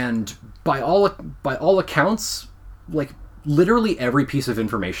 right? And by all accounts, literally every piece of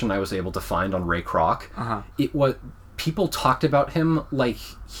information I was able to find on Ray Kroc, it was people talked about him like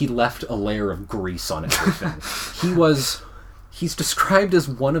he left a layer of grease on everything. He's described as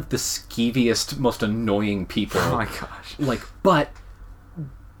one of the skeeviest, most annoying people. Oh my gosh!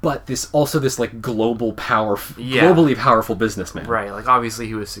 But this globally powerful businessman. Right. Obviously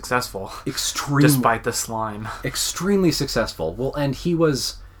he was successful. Despite the slime. Extremely successful. Well, and he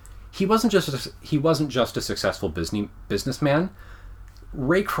wasn't just a successful businessman.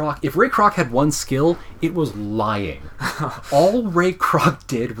 Ray Kroc, if Ray Kroc had one skill, it was lying. All Ray Kroc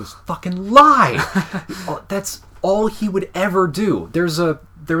did was fucking lie. That's all he would ever do. There was an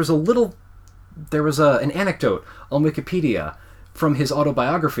anecdote on Wikipedia from his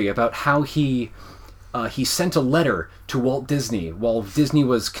autobiography about how he sent a letter to Walt Disney while Disney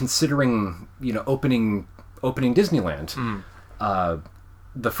was considering, opening Disneyland,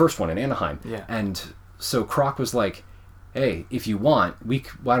 the first one in Anaheim. Yeah. And so Kroc was like, "Hey, if you want,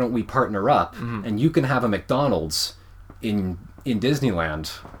 why don't we partner up, and you can have a McDonald's in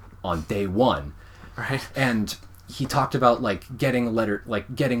Disneyland on day one." Right. And he talked about getting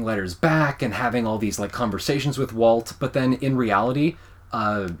letters back and having all these conversations with Walt, but then in reality,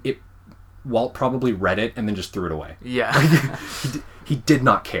 Walt probably read it and then just threw it away. Yeah. He did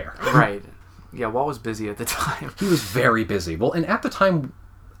not care. Right. Yeah, Walt was busy at the time. He was very busy. Well, and at the time,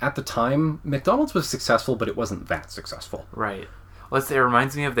 McDonald's was successful, but it wasn't that successful. Right. Well, it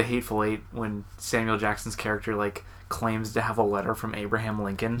reminds me of The Hateful Eight when Samuel Jackson's character, like, claims to have a letter from Abraham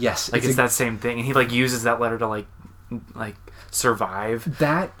Lincoln. Yes. Like, it's that same thing. And he, like, uses that letter to, like survive.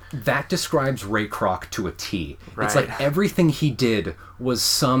 That describes Ray Kroc to a T. Right. It's like everything he did was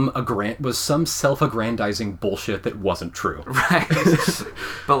some self-aggrandizing bullshit that wasn't true. Right.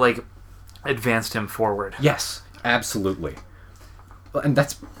 But, like, advanced him forward. Yes, absolutely. And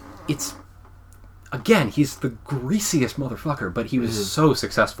again, he's the greasiest motherfucker, but he was so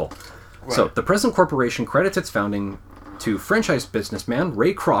successful. Right. So, the present corporation credits its founding to franchise businessman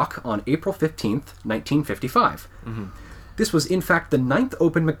Ray Kroc on April 15th, 1955. Mm-hmm. This was, in fact, the 9th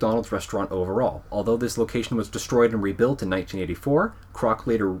open McDonald's restaurant overall. Although this location was destroyed and rebuilt in 1984, Kroc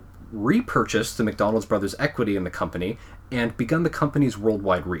later repurchased the McDonald's brothers' equity in the company and begun the company's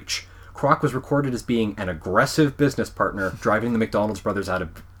worldwide reach. Kroc was recorded as being an aggressive business partner, driving the McDonald's brothers out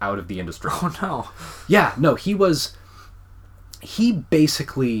of the industry. Oh, no. Yeah, no, he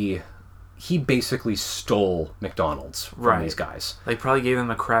basically stole McDonald's from these guys. Like, probably gave them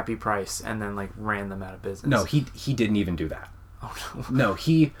a crappy price and then, like, ran them out of business. No, he didn't even do that. Oh, no.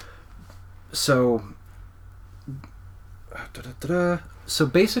 So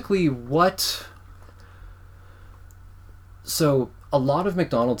basically a lot of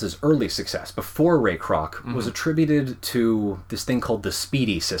McDonald's early success before Ray Kroc was attributed to this thing called the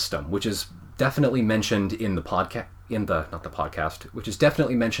Speedy system, which is definitely mentioned in the podcast. Which is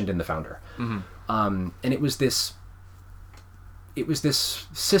definitely mentioned in The Founder. Mm-hmm. And it was this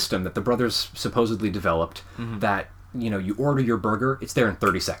system that the brothers supposedly developed that, you order your burger, it's there in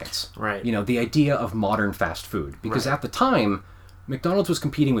 30 seconds. Right. The idea of modern fast food. Because at the time, McDonald's was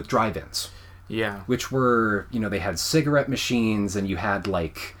competing with drive-ins. Yeah. Which were, they had cigarette machines and you had,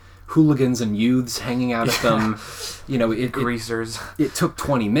 like, hooligans and youths hanging out at them. Greasers. It took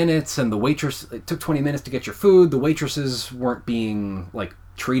 20 minutes, and it took 20 minutes to get your food. The waitresses weren't being, like,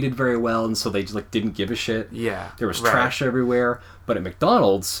 treated very well, and so they just, like, didn't give a shit. Yeah. There was trash everywhere. But at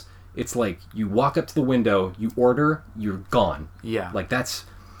McDonald's, it's like, you walk up to the window, you order, you're gone. Yeah. Like, that's...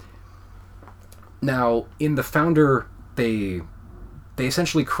 Now, in The Founder, they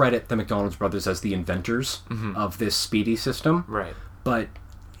essentially credit the McDonald's brothers as the inventors of this Speedy system. Right. But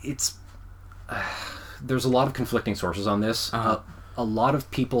it's there's a lot of conflicting sources on this. A lot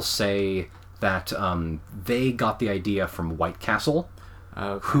of people say that they got the idea from White Castle,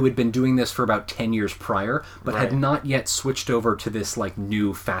 who had been doing this for about 10 years prior, but had not yet switched over to this, like,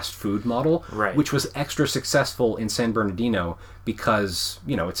 new fast food model, which was extra successful in San Bernardino because,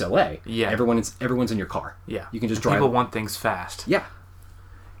 it's LA. Yeah. Everyone's in your car. Yeah. You can just drive. People want things fast. Yeah.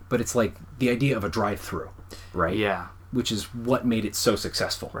 But it's like the idea of a drive-through, right? Yeah. Which is what made it so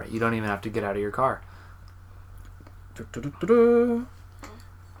successful. Right. You don't even have to get out of your car.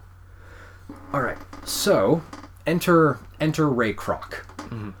 All right. So, enter Ray Kroc,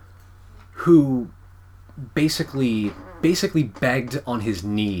 who basically begged on his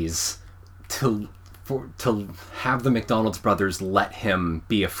knees to have the McDonald's brothers let him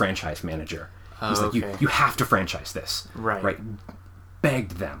be a franchise manager. He's like, you have to franchise this. Right.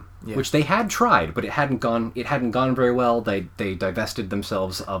 Begged them, which they had tried, but it hadn't gone very well. They divested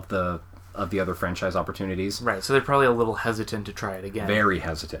themselves of the other franchise opportunities. Right, so they're probably a little hesitant to try it again. Very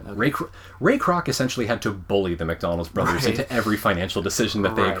hesitant. Okay. Ray Kroc essentially had to bully the McDonald's brothers into every financial decision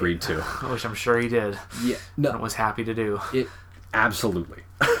that they agreed to. Which I'm sure he did. Yeah, no, and was happy to do. It absolutely.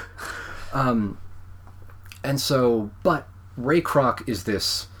 And so, but Ray Kroc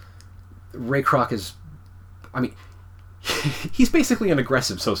is. I mean, he's basically an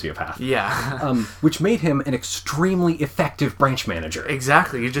aggressive sociopath. Yeah. Which made him an extremely effective branch manager.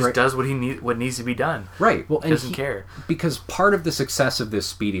 Exactly. He just does what needs to be done. Right. Well, and doesn't care. Because part of the success of this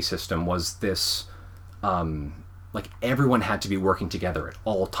Speedy system was this, like, everyone had to be working together at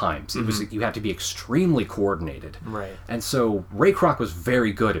all times. It was, you had to be extremely coordinated. Right. And so Ray Kroc was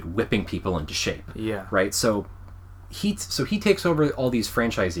very good at whipping people into shape. Yeah. Right. So he takes over all these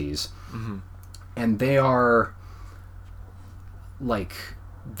franchisees, and they are, like,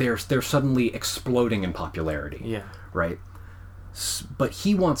 they're suddenly exploding in popularity. Yeah. Right. But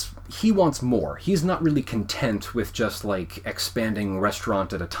he wants more. He's not really content with just, like, expanding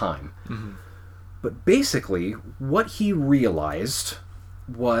restaurant at a time. But basically, what he realized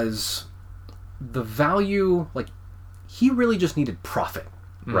was the value, like, he really just needed profit,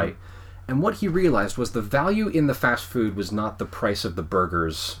 right? And what he realized was the value in the fast food was not the price of the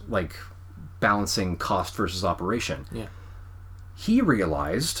burgers, like, balancing cost versus operation. Yeah. He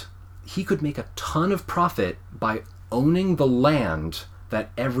realized he could make a ton of profit by owning the land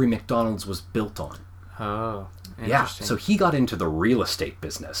that every McDonald's was built on. Oh, interesting. Yeah, so he got into the real estate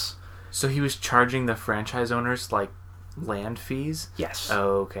business. So he was charging the franchise owners, like, land fees? Yes.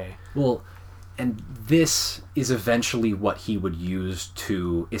 Oh, okay. Well, and this is eventually what he would use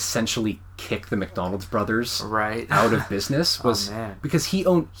to essentially kick the McDonald's brothers out of business. Man. Because he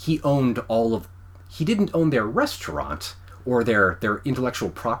owned all of... He didn't own their restaurant or their intellectual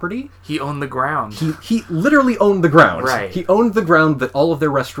property. He owned the ground. He literally owned the ground. Right. He owned the ground that all of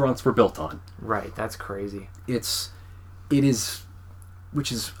their restaurants were built on. Right, that's crazy. It is,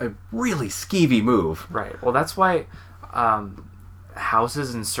 which is a really skeevy move. Right. Well, that's why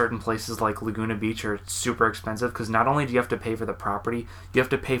houses in certain places like Laguna Beach are super expensive, because not only do you have to pay for the property, you have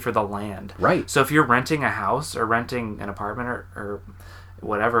to pay for the land. Right. So if you're renting a house or renting an apartment or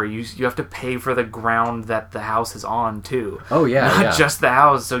whatever, you have to pay for the ground that the house is on too. Oh yeah, not just the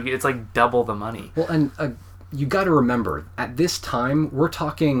house. So it's like double the money. Well, and you got to remember, at this time we're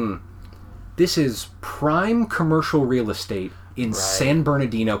talking. This is prime commercial real estate in San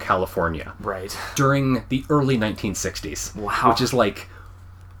Bernardino, California. Right. During the early 1960s. Wow. Which is like,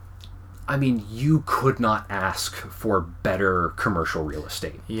 I mean, you could not ask for better commercial real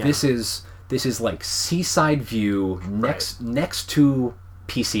estate. Yeah. This is like seaside view next to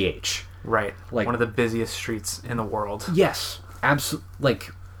PCH. Right. Like one of the busiest streets in the world. Yes. Absolutely.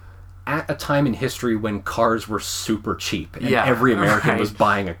 Like at a time in history when cars were super cheap and every American was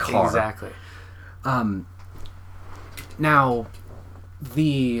buying a car. Exactly. Now,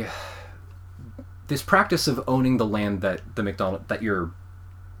 this practice of owning the land that that your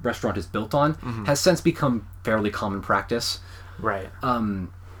restaurant is built on has since become fairly common practice. Right.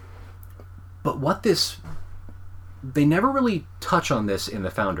 But they never really touch on this in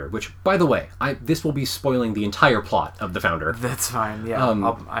The Founder, which, by the way, this will be spoiling the entire plot of The Founder. That's fine, yeah.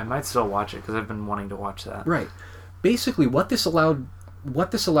 I might still watch it, because I've been wanting to watch that. Right. Basically, what this allowed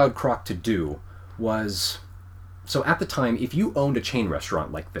Kroc to do was... So at the time, if you owned a chain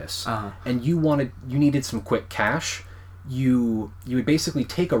restaurant like this, and you needed some quick cash, you would basically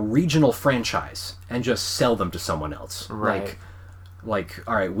take a regional franchise and just sell them to someone else. Right. Like,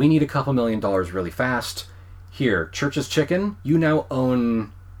 all right, we need a couple $1 million really fast. Here, Church's Chicken, you now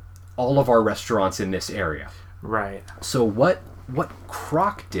own all of our restaurants in this area. Right. So what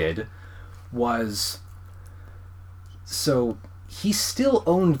Kroc did was... So he still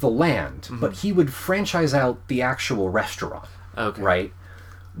owned the land, but he would franchise out the actual restaurant. Okay. Right?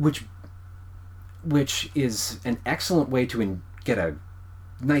 Which is an excellent way to get a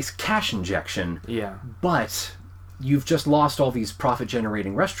nice cash injection. Yeah. But you've just lost all these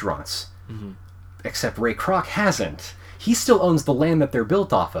profit-generating restaurants. Except Ray Kroc hasn't. He still owns the land that they're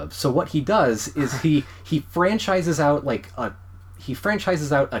built off of. So what he does is he franchises out a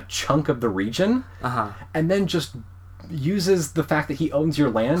chunk of the region, and then just uses the fact that he owns your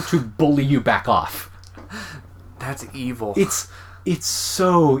land to bully you back off. That's evil. It's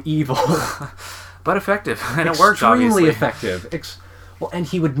so evil. But effective. And it works, obviously. Extremely effective. Well, and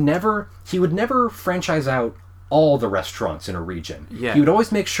he would never franchise out all the restaurants in a region. Yeah. He would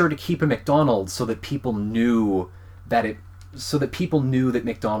always make sure to keep a McDonald's so that people knew that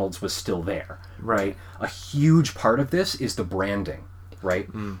McDonald's was still there. Right? A huge part of this is the branding, right?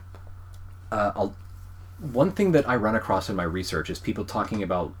 One thing that I run across in my research is people talking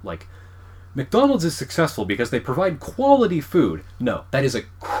about, like, McDonald's is successful because they provide quality food. No, that is a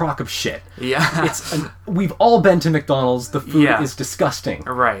crock of shit. Yeah. We've all been to McDonald's. The food is disgusting.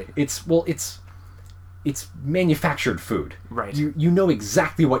 Right. It's manufactured food. Right. You know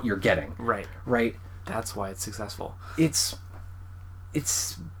exactly what you're getting. Right. Right. That's why it's successful. It's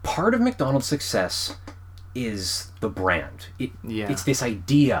part of McDonald's success is the brand. It's this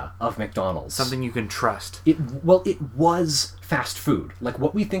idea of McDonald's. Something you can trust. It was fast food. Like,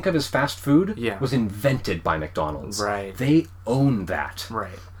 what we think of as fast food was invented by McDonald's. Right. They own that.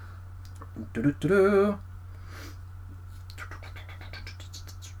 Right.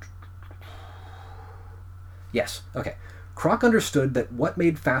 Yes, okay. Kroc understood that what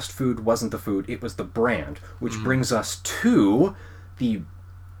made fast food wasn't the food, it was the brand, which brings us to the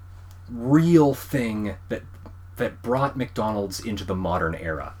real thing that brought McDonald's into the modern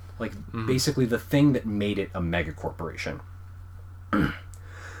era. Like, basically the thing that made it a mega corporation.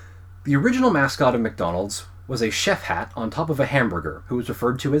 The original mascot of McDonald's was a chef hat on top of a hamburger, who was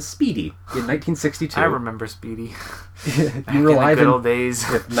referred to as Speedy in 1962. I remember Speedy. You were alive in the good old days.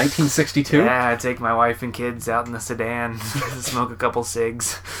 1962? Yeah, I'd take my wife and kids out in the sedan, smoke a couple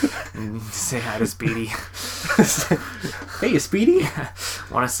cigs, and say hi to Speedy. Hey, Speedy?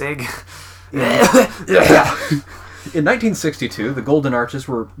 Want a cig? Yeah. In 1962, the Golden Arches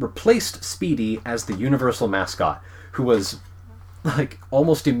replaced Speedy as the universal mascot, who was like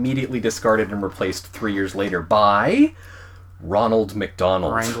almost immediately discarded and replaced 3 years later by Ronald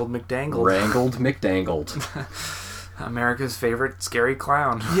McDonald. Wrangled McDangled. Wrangled McDangled. America's favorite scary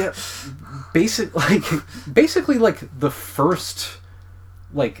clown. Yeah, basically like the first,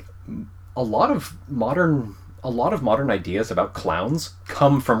 like a lot of modern ideas about clowns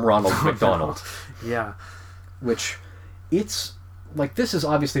come from Ronald McDonald. Yeah, which it's like, this is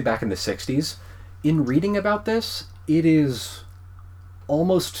obviously back in the 60s. In reading about this, it is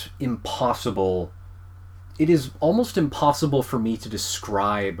almost impossible. It is almost impossible for me to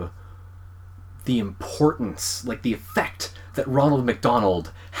describe the importance, like the effect that Ronald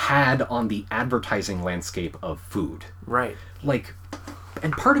McDonald had on the advertising landscape of food. Right. Like,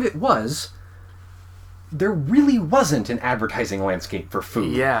 and part of it was, there really wasn't an advertising landscape for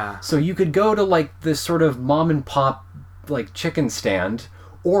food. Yeah. So you could go to like this sort of mom and pop like chicken stand,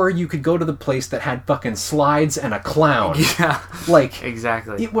 or you could go to the place that had fucking slides and a clown. Yeah. Like,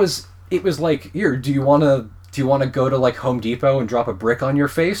 exactly. It was like, here, do you want to go to like Home Depot and drop a brick on your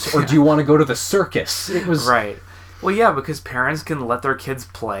face, or do you want to go to the circus? It was right. Well, yeah, because parents can let their kids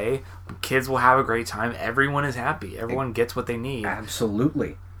play. Kids will have a great time. Everyone is happy. Everyone gets what they need.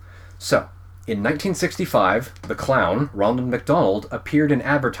 Absolutely. So, in 1965, the clown, Ronald McDonald, appeared in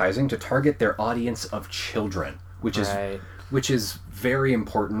advertising to target their audience of children, which is very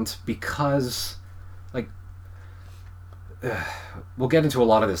important because, like, we'll get into a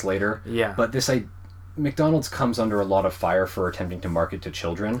lot of this later. Yeah. But McDonald's comes under a lot of fire for attempting to market to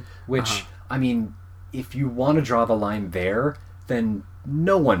children, which, I mean, if you want to draw the line there, then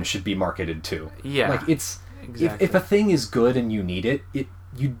no one should be marketed to. Yeah. Like, it's... Exactly. If a thing is good and you need it,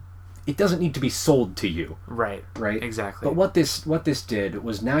 it doesn't need to be sold to you. Right. Right? Exactly. But what this did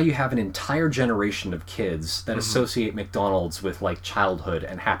was, now you have an entire generation of kids that associate McDonald's with, like, childhood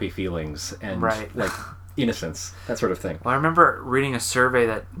and happy feelings and, like, innocence, that sort of thing. Well, I remember reading a survey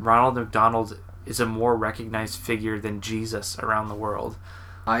that Ronald McDonald is a more recognized figure than Jesus around the world.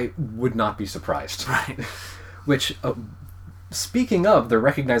 I would not be surprised. Right. Which, speaking of the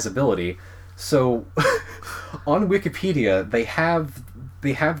recognizability, so on Wikipedia they have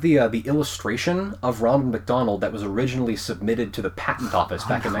the illustration of Ronald McDonald that was originally submitted to the patent office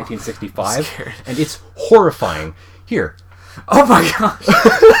back in 1965, and it's horrifying. Here. Oh my gosh.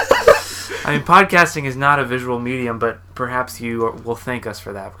 I mean, podcasting is not a visual medium, but perhaps you will thank us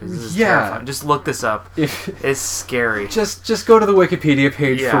for that, because this is terrifying. Just look this up. It's scary. Just go to the Wikipedia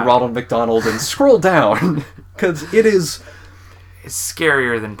page for Ronald McDonald and scroll down, because it is... It's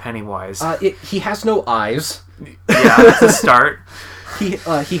scarier than Pennywise. He has no eyes. Yeah, that's a start. He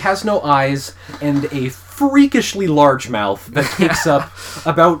has no eyes and a freakishly large mouth that takes up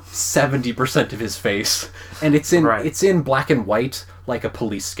about 70% of his face, and it's in black and white, like a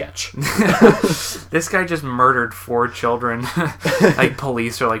police sketch. This guy just murdered 4 children. Like,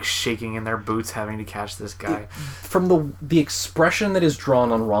 police are like shaking in their boots having to catch this guy. From the expression that is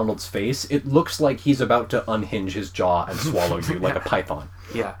drawn on Ronald's face, it looks like he's about to unhinge his jaw and swallow you like a python.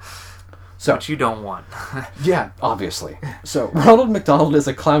 Yeah. So, which you don't want. Yeah, obviously. So, Ronald McDonald is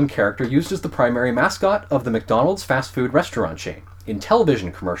a clown character used as the primary mascot of the McDonald's fast food restaurant chain. In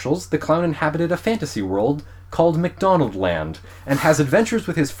television commercials, the clown inhabited a fantasy world called McDonaldland, and has adventures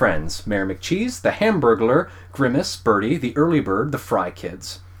with his friends, Mayor McCheese, the Hamburglar, Grimace, Birdie, the Early Bird, the Fry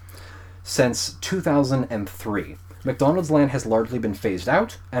Kids. Since 2003, McDonald's Land has largely been phased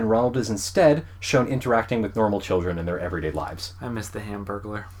out, and Ronald is instead shown interacting with normal children in their everyday lives. I miss the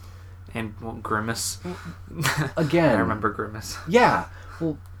Hamburglar. And Grimace. Again. I remember Grimace. Yeah.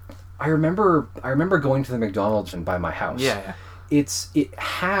 Well, I remember going to the McDonald's by my house. Yeah. It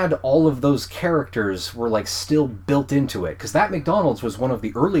had all of those characters were like still built into it, because that McDonald's was one of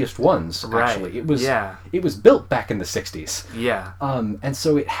the earliest ones. Actually, it was built back in the 60s. Yeah. And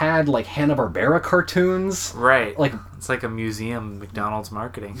so it had like Hanna-Barbera cartoons. Right. Like, it's like a museum McDonald's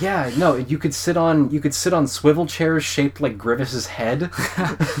marketing. Yeah. No, you could sit on swivel chairs shaped like Grimace's head.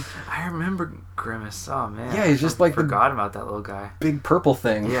 I remember Grimace. Oh man. Yeah, he's just like forgot about that little guy. Big purple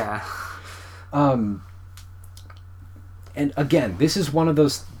thing. Yeah. And again, this is one of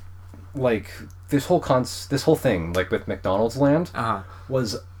those, like, this whole thing, like, with McDonald's Land,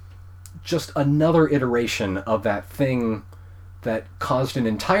 was just another iteration of that thing that caused an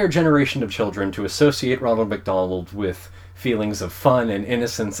entire generation of children to associate Ronald McDonald with feelings of fun and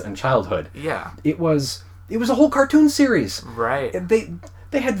innocence and childhood. Yeah. It was a whole cartoon series. Right.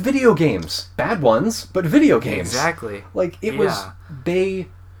 They had video games. Bad ones, but video games. Exactly. Like, it was...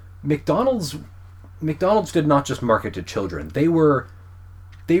 McDonald's did not just market to children. They were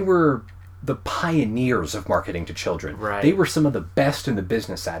the pioneers of marketing to children. Right. They were some of the best in the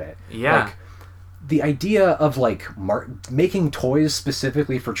business at it. Yeah. Like, the idea of like making toys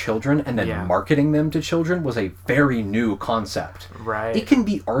specifically for children and then marketing them to children was a very new concept. Right. It can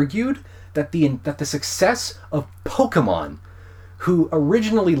be argued that the success of Pokemon, who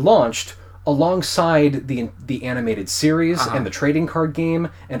originally launched alongside the animated series and the trading card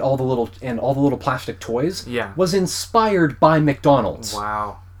game and all the little plastic toys, was inspired by McDonald's.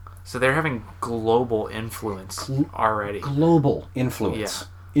 Wow. So they're having global influence already. Global influence.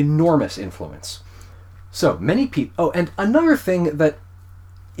 Yeah. Enormous influence. So many people. Oh, and another thing that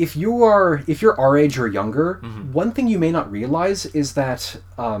if you're our age or younger, one thing you may not realize is that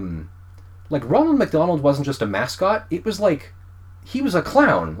like Ronald McDonald wasn't just a mascot. It was like he was a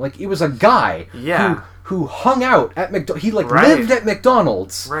clown. Like it was a guy who hung out at McDonald's. He lived at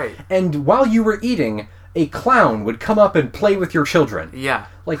McDonald's. Right. And while you were eating, a clown would come up and play with your children. Yeah.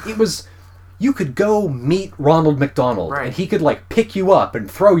 Like it was. You could go meet Ronald McDonald, and he could, like, pick you up and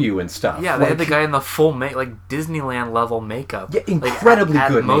throw you and stuff. Yeah, they had the guy in the full, like, Disneyland-level makeup. Yeah, incredibly like,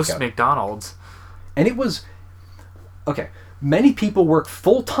 good at most makeup. McDonald's. And it was... Okay, many people work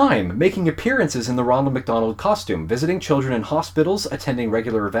full-time making appearances in the Ronald McDonald costume, visiting children in hospitals, attending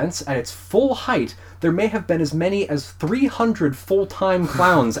regular events. At its full height, there may have been as many as 300 full-time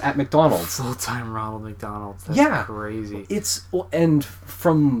clowns at McDonald's. Full-time Ronald McDonald's. That's crazy. It's... And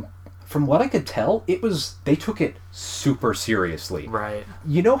From what I could tell, they took it super seriously. Right.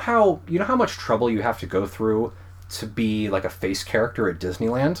 You know how much trouble you have to go through to be like a face character at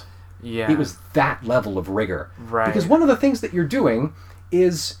Disneyland? Yeah. It was that level of rigor. Right. Because one of the things that you're doing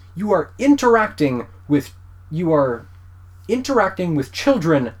is you are interacting with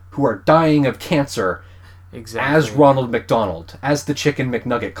children who are dying of cancer. Exactly. As Ronald McDonald, as the Chicken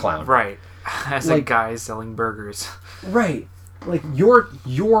McNugget clown. Right. As a guy selling burgers. Right. Like,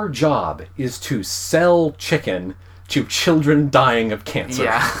 your job is to sell chicken to children dying of cancer.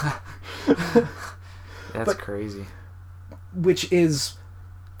 Yeah. That's crazy. Which is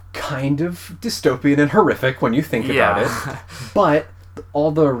kind of dystopian and horrific when you think about it. But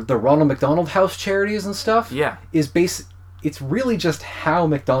all the Ronald McDonald House charities and stuff it's really just how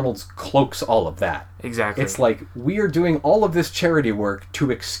McDonald's cloaks all of that. Exactly. It's like, we are doing all of this charity work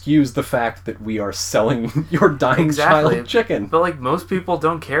to excuse the fact that we are selling your dying child chicken. But, like, most people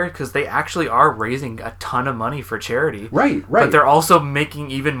don't care because they actually are raising a ton of money for charity. Right. But they're also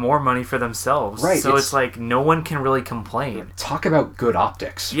making even more money for themselves. Right. So it's like, no one can really complain. Talk about good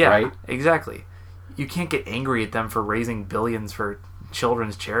optics, right? Yeah, exactly. You can't get angry at them for raising billions for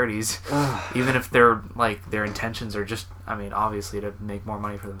children's charities, even if their intentions are just, obviously to make more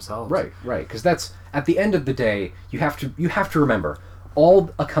money for themselves. Right, because that's, at the end of the day, you have to remember,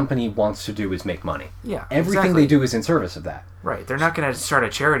 all a company wants to do is make money. Yeah, everything they do is in service of that. Right, they're not going to start a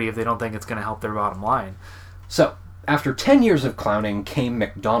charity if they don't think it's going to help their bottom line. So, after 10 years of clowning came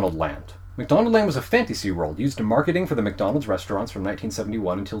McDonaldland. McDonaldland was a fantasy world used in marketing for the McDonald's restaurants from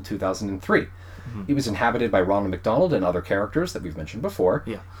 1971 until 2003. It was inhabited by Ronald McDonald and other characters that we've mentioned before,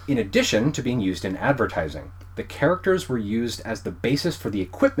 in addition to being used in advertising. The characters were used as the basis for the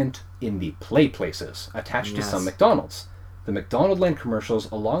equipment in the play places attached to some McDonald's. The McDonaldland commercials,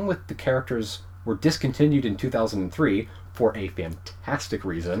 along with the characters, were discontinued in 2003 for a fantastic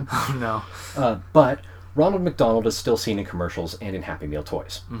reason. Oh, no. But Ronald McDonald is still seen in commercials and in Happy Meal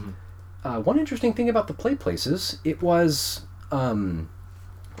toys. One interesting thing about the play places, it was...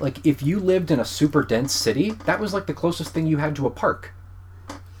 like, if you lived in a super dense city, that was, like, the closest thing you had to a park.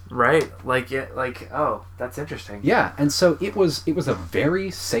 Right. Oh, that's interesting. Yeah, and so it was a very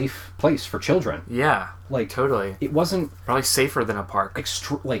safe place for children. Yeah, like, totally. It wasn't... Probably safer than a park.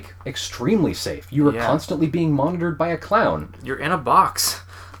 Extremely safe. You were constantly being monitored by a clown. You're in a box.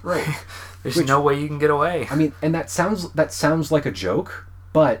 Right. There's no way you can get away. And that sounds like a joke,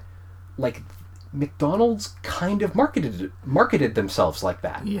 but, like... McDonald's kind of marketed themselves like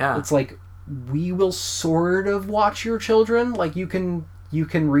that. Yeah. It's like, we will sort of watch your children. Like, you can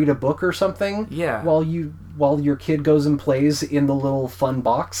read a book or something. Yeah. While your kid goes and plays in the little fun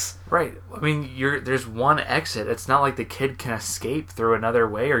box. Right. There's one exit. It's not like the kid can escape through another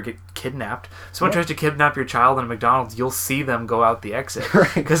way or get kidnapped. Someone tries to kidnap your child in a McDonald's, you'll see them go out the exit.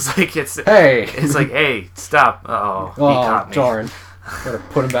 Right. Because hey, it's like, hey, stop. He caught me. Darn. Gotta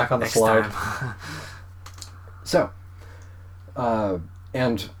put him back on the slide. So,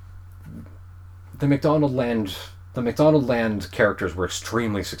 and the McDonaldland characters were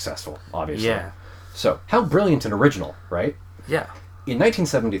extremely successful, obviously. Yeah. So, how brilliant and original, right? Yeah. In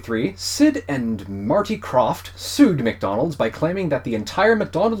 1973, Sid and Marty Krofft sued McDonald's by claiming that the entire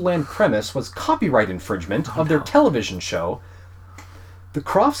McDonaldland premise was copyright infringement of their television show. The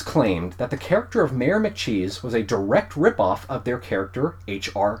Crofts claimed that the character of Mayor McCheese was a direct ripoff of their character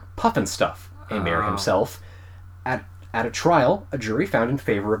H.R. Pufnstuf, a mayor himself. At a trial, a jury found in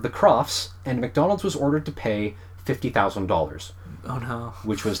favor of the Crofts, and McDonald's was ordered to pay $50,000. Oh no.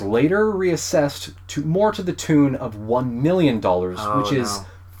 Which was later reassessed to more to the tune of $1 million, which is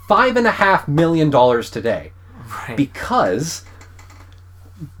 $5.5 million today. Right. Because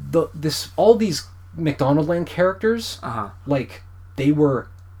all these McDonaldland characters, like, they were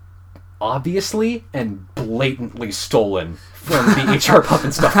obviously and blatantly stolen from the H.R.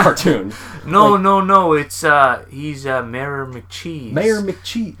 Pufnstuf cartoon. No, it's he's Mayor McCheese. Mayor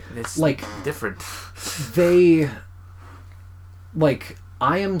McCheese. It's like different. They, like,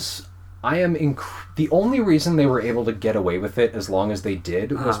 the only reason they were able to get away with it as long as they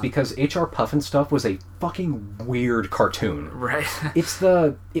did was because H.R. Pufnstuf was a fucking weird cartoon. Right.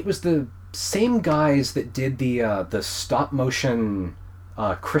 It was the same guys that did the stop motion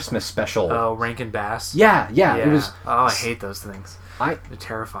Christmas special. Oh, Rankin Bass. Yeah. It was. Oh, I hate those things. They're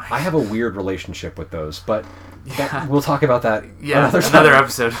terrifying. I have a weird relationship with those, but we'll talk about that. Another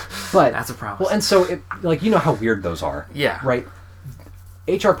episode. But that's a problem. Well, and so you know how weird those are. Yeah. Right.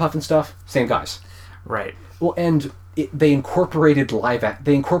 H.R. Pufnstuf, same guys. Right. Well, and they incorporated live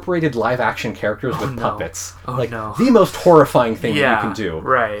action characters with puppets. The most horrifying thing that you can do.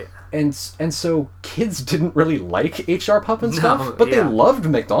 Right. And so kids didn't really like H.R. Pufnstuf, but they loved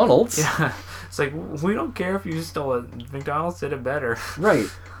McDonald's. Yeah. It's like, we don't care if you stole it. McDonald's did it better. Right.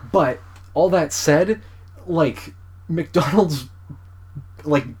 But all that said, like, McDonald's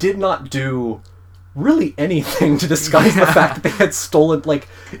did not do really anything to disguise the fact that they had stolen. Like,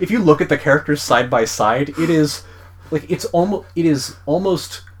 if you look at the characters side by side, it is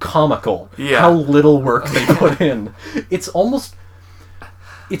almost comical how little work they put in. It's almost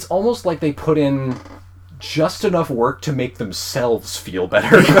like they put in just enough work to make themselves feel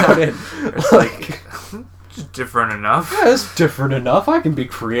better about it. It's like it's different enough. Yeah, it's different enough. I can be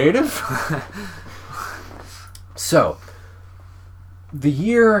creative. So, the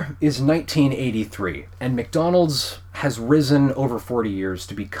year is 1983, and McDonald's has risen over 40 years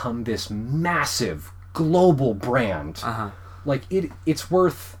to become this massive global brand. Like, it's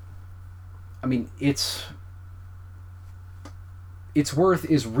worth... I mean, its worth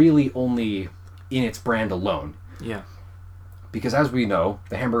is really only in its brand alone. Yeah. Because as we know,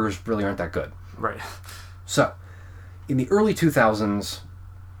 the hamburgers really aren't that good. Right. So, in the early 2000s,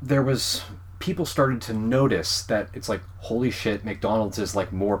 people started to notice that it's like, holy shit, McDonald's is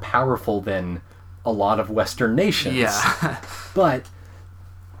like more powerful than a lot of Western nations. Yeah.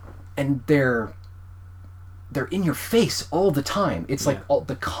 And they're in your face all the time. It's like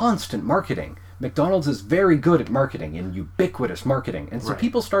the constant marketing. McDonald's is very good at marketing and ubiquitous marketing. And so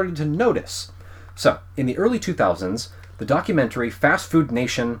people started to notice. So, in the early 2000s, the documentary Fast Food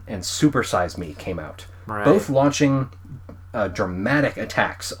Nation and Super Size Me came out. Right. Both launching dramatic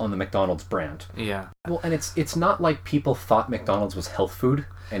attacks on the McDonald's brand. Yeah. Well, and it's not like people thought McDonald's was health food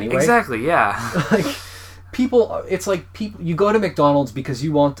anyway. Exactly, yeah. You go to McDonald's because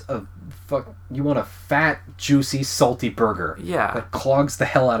you want a fat, juicy, salty burger. Yeah. That clogs the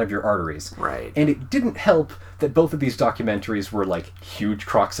hell out of your arteries. Right. And it didn't help that both of these documentaries were like huge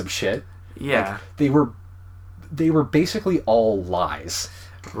crocks of shit. Yeah. Like, they were basically all lies.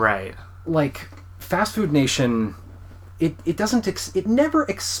 Right. Like, Fast Food Nation, it never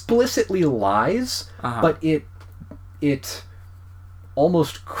explicitly lies, but it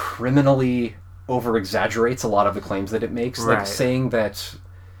almost criminally over exaggerates a lot of the claims that it makes. Right. Like saying that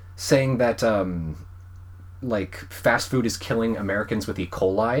like fast food is killing Americans with E.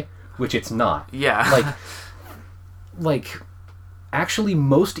 coli, which it's not. Yeah. Like actually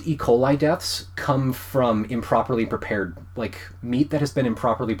most E. coli deaths come from improperly prepared, like meat that has been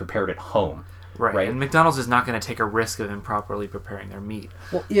improperly prepared at home. Right. And McDonald's is not going to take a risk of improperly preparing their meat.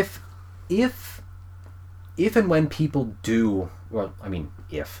 Well, if and when people do,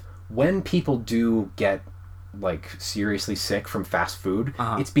 when people do get like seriously sick from fast food,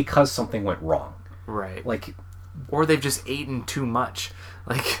 it's because something went wrong. Right. Like, or they've just eaten too much.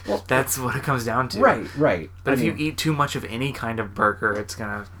 Like, that's what it comes down to. Right. But if you eat too much of any kind of burger, it's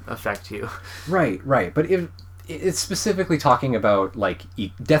going to affect you. Right. But if it's specifically talking about like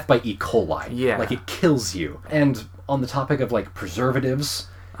death by E. coli. Yeah. Like, it kills you. And on the topic of like preservatives,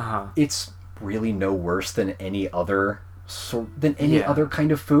 it's really no worse than any other other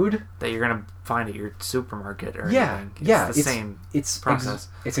kind of food that you're gonna find at your supermarket or anything. It's the same process.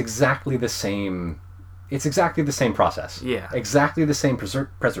 It's exactly the same. It's exactly the same process. Yeah. Exactly the same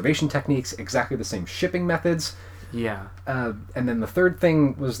preservation techniques. Exactly the same shipping methods. Yeah. And then the third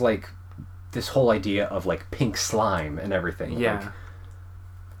thing was like this whole idea of like pink slime and everything. Yeah.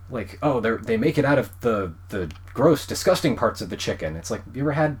 like, oh, they make it out of the gross, disgusting parts of the chicken. It's like, have you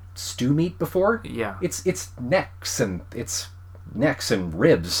ever had stew meat before? Yeah. It's necks and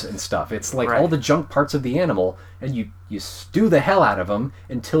ribs and stuff. It's like all the junk parts of the animal, and you stew the hell out of them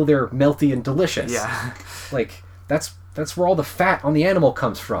until they're melty and delicious. Yeah. Like, that's where all the fat on the animal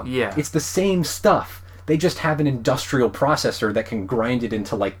comes from. Yeah. It's the same stuff. They just have an industrial processor that can grind it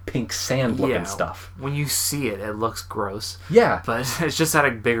into, like, pink sand-looking stuff. When you see it, it looks gross. Yeah. But it's just at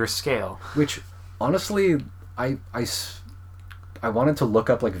a bigger scale. Which, honestly, I wanted to look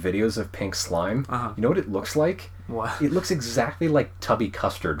up, like, videos of pink slime. Uh-huh. You know what it looks like? What? It looks exactly like Tubby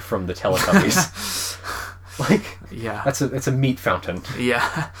Custard from the Teletubbies. Like, yeah. It's a meat fountain.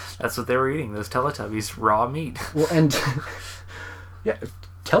 Yeah. That's what they were eating, those Teletubbies. Raw meat. Well, and... yeah...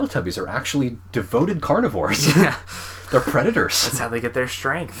 Teletubbies are actually devoted carnivores. Yeah. They're predators. That's how they get their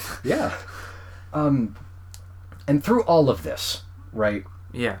strength. Yeah. And through all of this, right?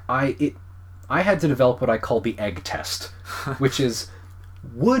 Yeah. I had to develop what I call the egg test, which is,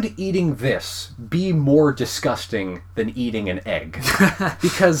 would eating this be more disgusting than eating an egg?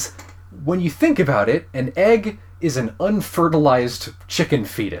 Because when you think about it, an egg is an unfertilized chicken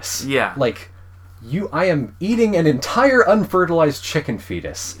fetus. Yeah. Like, I am eating an entire unfertilized chicken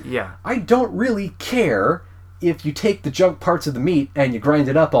fetus. Yeah. I don't really care if you take the junk parts of the meat and you grind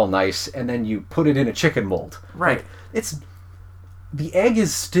it up all nice and then you put it in a chicken mold. Right. Like, the egg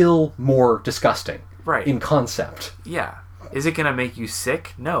is still more disgusting. Right. In concept. Yeah. Is it going to make you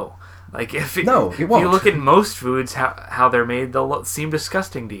sick? No. Like, if it won't. You look at most foods, how they're made, they'll seem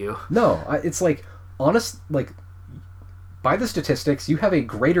disgusting to you. No. It's like, by the statistics, you have a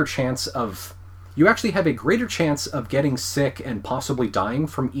greater chance of... You actually have a greater chance of getting sick and possibly dying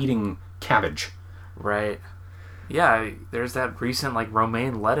from eating cabbage. Right. Yeah, there's that recent, like,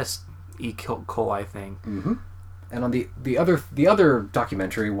 romaine lettuce E. coli thing. Mm-hmm. And on the other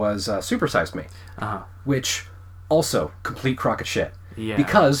documentary was Super Sized Me, which also complete crock of shit. Yeah.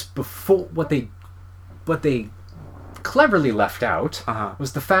 Because before what they cleverly left out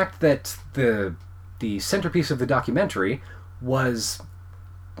was the fact that the centerpiece of the documentary was...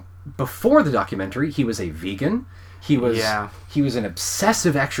 Before the documentary, he was a vegan. He was an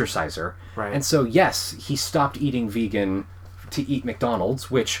obsessive exerciser. Right. And so, yes, he stopped eating vegan to eat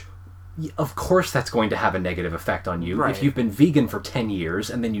McDonald's, which, of course, that's going to have a negative effect on you. Right. If you've been vegan for 10 years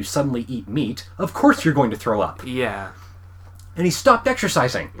and then you suddenly eat meat, of course you're going to throw up. Yeah. And he stopped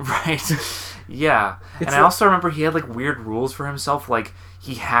exercising. Right. Yeah. And I also remember he had, like, weird rules for himself. Like,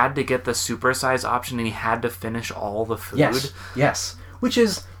 he had to get the supersize option and he had to finish all the food. Yes. Which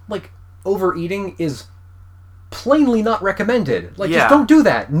is... Like, overeating is plainly not recommended. Like, just don't do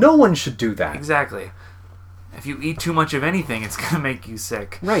that. No one should do that. Exactly. If you eat too much of anything, it's going to make you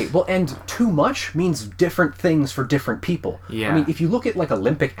sick. Right. Well, and too much means different things for different people. Yeah. I mean, if you look at, like,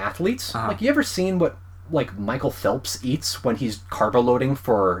 Olympic athletes, like, you ever seen what, like, Michael Phelps eats when he's carbo-loading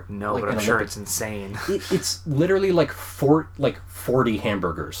for... No, like, but I'm sure it's insane. It's literally, like, 40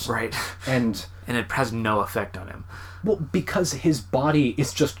 hamburgers. Right. And it has no effect on him. Well, because his body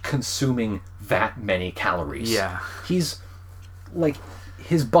is just consuming that many calories. Yeah. He's like,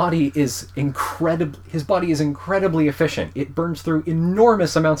 his body is incredibly efficient. It burns through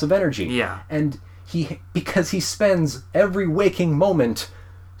enormous amounts of energy. Yeah. And because he spends every waking moment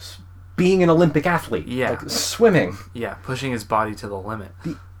being an Olympic athlete. Yeah. Like swimming. Yeah, pushing his body to the limit.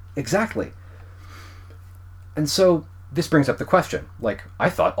 Exactly. And so this brings up the question. Like,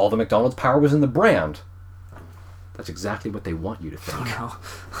 I thought all the McDonald's power was in the brand. That's exactly what they want you to think. Oh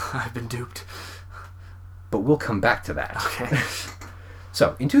no, I've been duped. But we'll come back to that. Okay.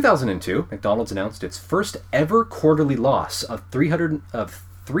 So, in 2002, McDonald's announced its first ever quarterly loss of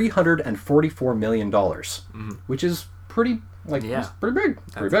 $344 million, which is pretty big. Pretty big.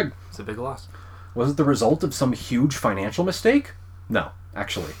 It's a big loss. Was it the result of some huge financial mistake? No,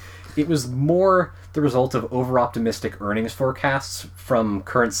 actually. It was more the result of over-optimistic earnings forecasts from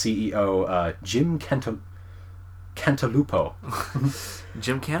current CEO Jim Cantalupo.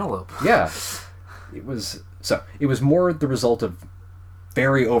 Jim Cantaloupe. Yeah. It was more the result of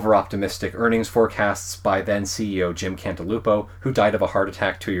very over-optimistic earnings forecasts by then CEO Jim Cantalupo, who died of a heart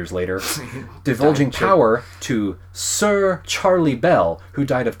attack 2 years later, divulging power to Sir Charlie Bell, who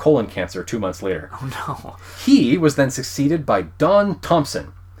died of colon cancer 2 months later. Oh no. He was then succeeded by Don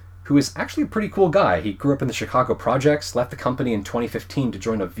Thompson, who is actually a pretty cool guy. He grew up in the Chicago projects, left the company in 2015 to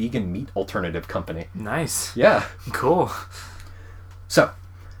join a vegan meat alternative company. Nice. Yeah. Cool. So,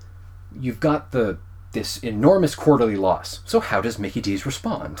 you've got this enormous quarterly loss. So how does Mickey D's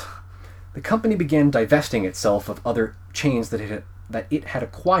respond? The company began divesting itself of other chains that it had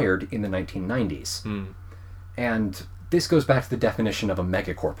acquired in the 1990s. And This goes back to the definition of a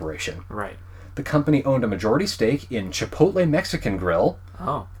megacorporation. Right. The company owned a majority stake in Chipotle Mexican Grill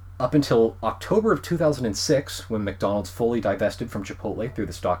up until October of 2006, when McDonald's fully divested from Chipotle through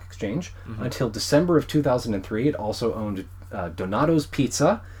the stock exchange. Until December of 2003, it also owned Donato's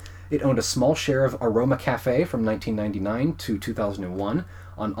Pizza. It owned a small share of Aroma Cafe from 1999 to 2001.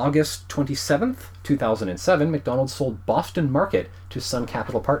 On August 27th, 2007, McDonald's sold Boston Market to Sun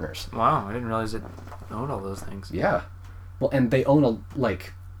Capital Partners. Wow, I didn't realize it owned all those things. Yeah. Well, and they own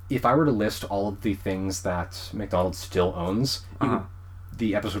if I were to list all of the things that McDonald's still owns,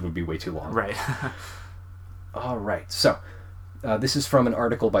 the episode would be way too long. Right. All right. So, this is from an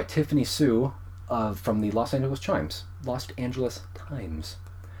article by Tiffany Sue from the Los Angeles Times.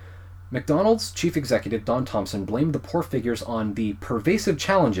 McDonald's chief executive Don Thompson blamed the poor figures on the pervasive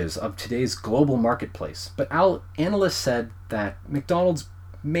challenges of today's global marketplace, but analysts said that McDonald's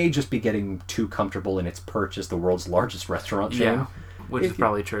may just be getting too comfortable in its perch as the world's largest restaurant chain. Yeah, which is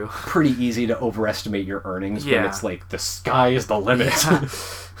probably true. Pretty easy to overestimate your earnings when it's like the sky is the limit. Yeah.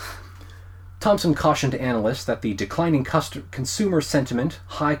 Thompson cautioned analysts that the declining consumer sentiment,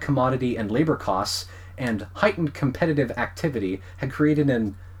 high commodity and labor costs, and heightened competitive activity had created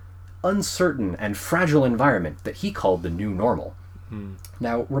an uncertain and fragile environment that he called the new normal.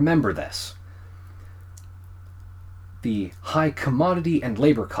 Now, remember this. The high commodity and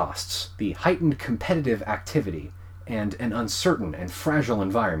labor costs, the heightened competitive activity, and an uncertain and fragile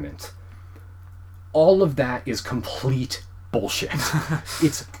environment, all of that is complete bullshit.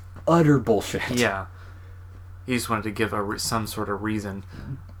 It's utter bullshit. Yeah. He just wanted to give some sort of reason.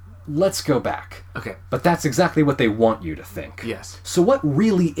 Let's go back. Okay. But that's exactly what they want you to think. Yes. So what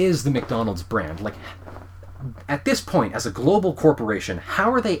really is the McDonald's brand? At this point, as a global corporation,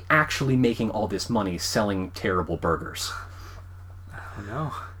 how are they actually making all this money selling terrible burgers? I don't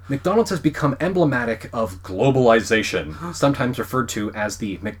know. McDonald's has become emblematic of globalization, sometimes referred to as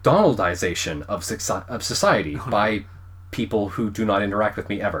the McDonaldization of society by people who do not interact with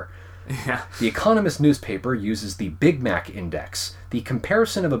me ever. Yeah. The Economist newspaper uses the Big Mac Index. The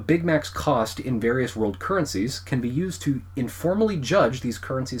comparison of a Big Mac's cost in various world currencies can be used to informally judge these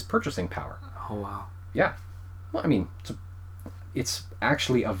currencies' purchasing power. Oh, wow. Yeah. Well, I mean, it's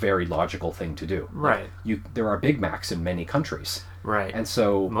actually a very logical thing to do. Right. There are Big Macs in many countries. Right. And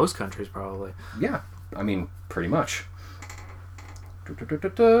so... most countries, probably. Yeah. I mean, pretty much.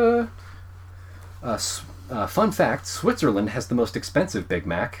 Fun fact, Switzerland has the most expensive Big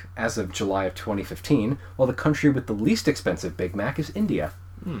Mac as of July of 2015, while the country with the least expensive Big Mac is India.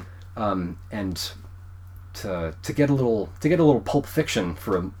 And to get a little Pulp Fiction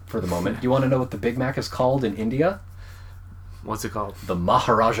for the moment, do you want to know what the Big Mac is called in India? What's it called? The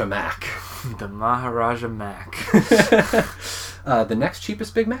Maharaja Mac. The Maharaja Mac. The next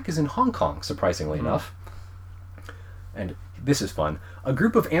cheapest Big Mac is in Hong Kong, surprisingly enough. And this is fun. A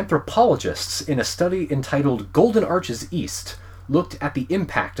group of anthropologists in a study entitled Golden Arches East looked at the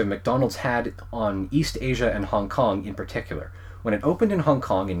impact of McDonald's had on East Asia and Hong Kong in particular. When it opened in Hong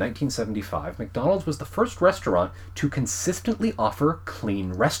Kong in 1975, McDonald's was the first restaurant to consistently offer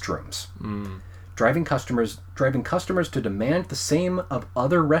clean restrooms, driving customers to demand the same of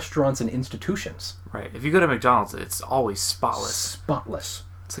other restaurants and institutions. Right. If you go to McDonald's, it's always spotless. Spotless.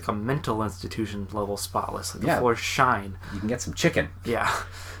 It's like a mental institution level spotless. Like the floors shine. You can get some chicken. Yeah.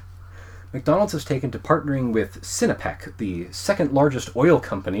 McDonald's has taken to partnering with Sinopec, the second largest oil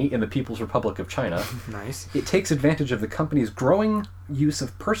company in the People's Republic of China. Nice. It takes advantage of the company's growing use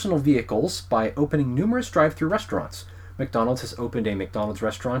of personal vehicles by opening numerous drive-through restaurants. McDonald's has opened a McDonald's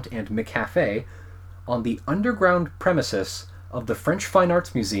restaurant and McCafe on the underground premises of the French Fine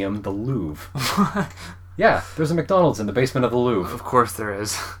Arts Museum, the Louvre. Yeah, there's a McDonald's in the basement of the Louvre. Of course there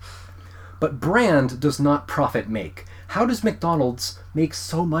is. But brand does not profit make. How does McDonald's make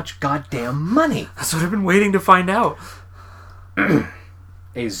so much goddamn money? That's what I've been waiting to find out. A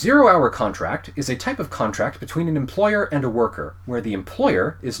 0-hour contract is a type of contract between an employer and a worker, where the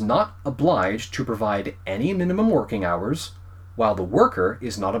employer is not obliged to provide any minimum working hours, while the worker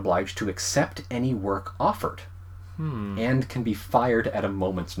is not obliged to accept any work offered, and can be fired at a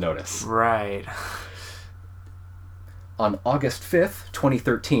moment's notice. Right. On August 5th,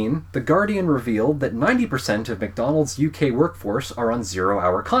 2013, The Guardian revealed that 90% of McDonald's UK workforce are on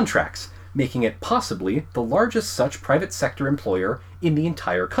 0-hour contracts, making it possibly the largest such private sector employer in the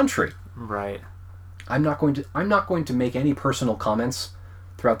entire country. Right. I'm not going to make any personal comments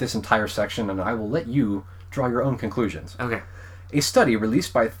throughout this entire section, and I will let you draw your own conclusions. Okay. A study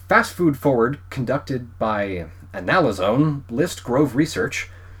released by Fast Food Forward, conducted by Analyzone List Grove Research,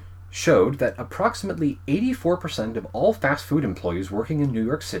 showed that approximately 84% of all fast food employees working in New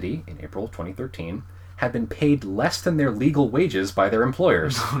York City in April 2013 had been paid less than their legal wages by their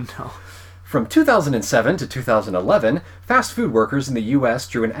employers. Oh, no. From 2007 to 2011, fast food workers in the U.S.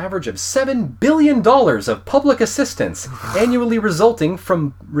 drew an average of $7 billion of public assistance, annually resulting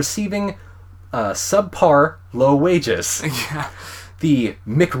from receiving subpar low wages. Yeah. The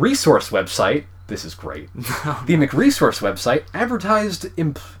McResource website, this is great, the McResource website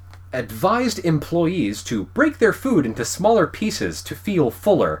advised employees to break their food into smaller pieces to feel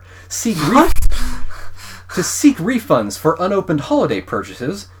fuller, to seek refunds for unopened holiday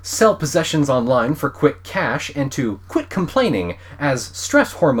purchases, sell possessions online for quick cash, and to quit complaining as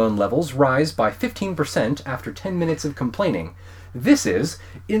stress hormone levels rise by 15% after 10 minutes of complaining. This is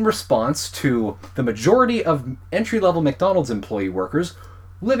in response to the majority of entry-level McDonald's employee workers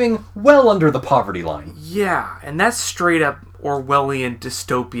living well under the poverty line. Yeah, and that's straight up Orwellian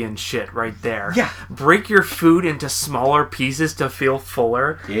dystopian shit right there. Yeah. Break your food into smaller pieces to feel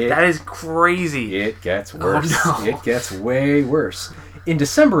fuller. That is crazy. It gets worse. Oh, no. It gets way worse. In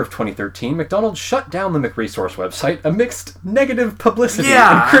December of 2013, McDonald's shut down the McResource website amidst negative publicity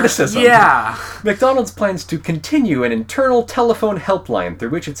and criticism. Yeah. McDonald's plans to continue an internal telephone helpline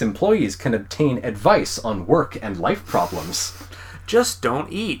through which its employees can obtain advice on work and life problems. Just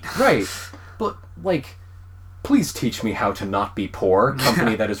don't eat. Right. But, like, please teach me how to not be poor,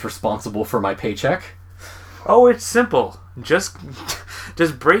 company that is responsible for my paycheck. Oh, it's simple. Just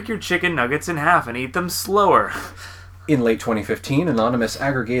break your chicken nuggets in half and eat them slower. In late 2015, anonymous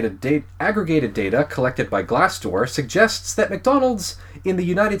aggregated data collected by Glassdoor suggests that McDonald's in the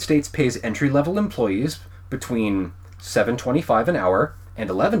United States pays entry-level employees between $7.25 an hour and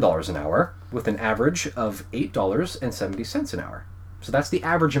 $11 an hour, with an average of $8.70 an hour. So that's the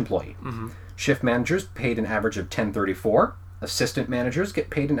average employee. Mm-hmm. Shift managers paid an average of $10.34. Assistant managers get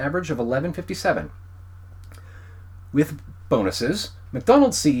paid an average of $11.57. With bonuses,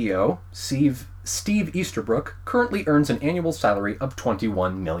 McDonald's CEO Steve Easterbrook currently earns an annual salary of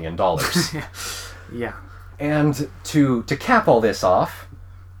 $21 million. Yeah. And to cap all this off,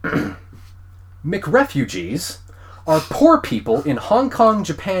 McRefugees are poor people in Hong Kong,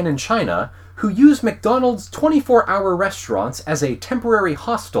 Japan, and China who use McDonald's 24-hour restaurants as a temporary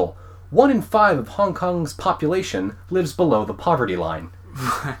hostel. 1 in 5 of Hong Kong's population lives below the poverty line.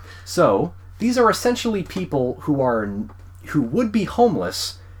 So, these are essentially people who would be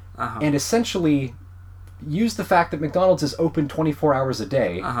homeless and essentially use the fact that McDonald's is open 24 hours a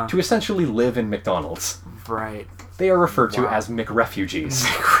day to essentially live in McDonald's. Right. They are referred to as McRefugees.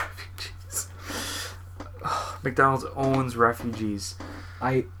 McRefugees. McDonald's owns refugees.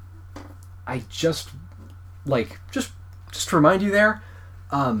 I just to remind you there,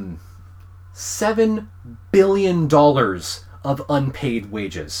 $7 billion of unpaid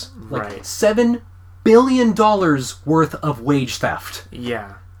wages. Right. $7 billion worth of wage theft.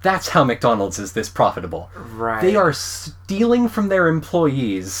 Yeah. That's how McDonald's is this profitable. Right. They are stealing from their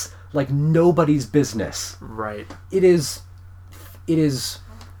employees like nobody's business. Right. It is,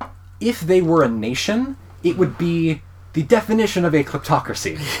 if they were a nation, it would be the definition of a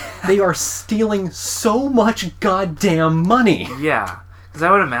kleptocracy. They are stealing so much goddamn money. Yeah. Because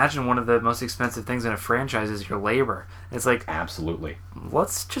I would imagine one of the most expensive things in a franchise is your labor. It's like, absolutely.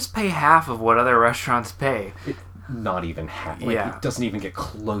 Let's just pay half of what other restaurants pay. Not even half. It doesn't even get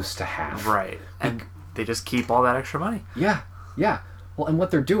close to half. Right. And they just keep all that extra money. Yeah. Yeah. Well, and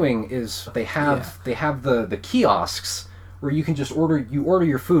what they're doing is they have the kiosks where you can just order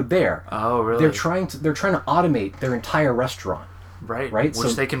your food there. Oh, really? They're trying to automate their entire restaurant. Right. Right.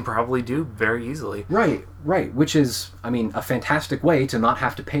 Which they can probably do very easily. Right. Right. Which is, a fantastic way to not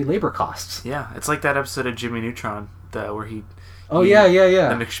have to pay labor costs. Yeah. It's like that episode of Jimmy Neutron where he... Oh, yeah.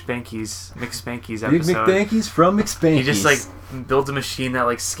 The McSpankies episode. Big McSpankies from McSpankies. He just, builds a machine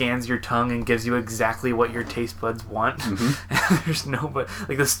that, scans your tongue and gives you exactly what your taste buds want. Mm-hmm. And there's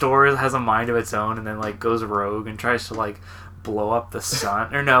the store has a mind of its own and then, goes rogue and tries to, blow up the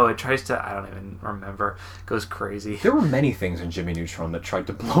sun. Or no, it tries to, I don't even remember. Goes crazy. There were many things in Jimmy Neutron that tried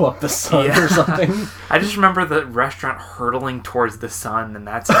to blow up the sun or something. I just remember the restaurant hurtling towards the sun, and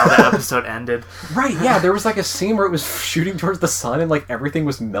that's how that episode ended. Right, yeah, there was a scene where it was shooting towards the sun and everything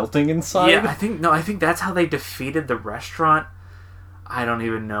was melting inside. Yeah, I think that's how they defeated the restaurant. I don't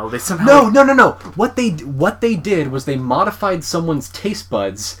even know. They somehow No. What they did was they modified someone's taste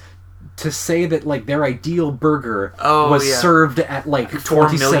buds to say that their ideal burger was served at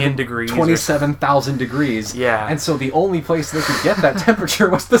 4 million degrees, 27,000 degrees. Yeah, and so the only place they could get that temperature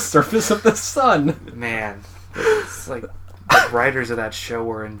was the surface of the sun. Man, it's the writers of that show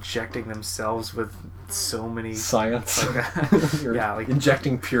were injecting themselves with so many science. Yeah,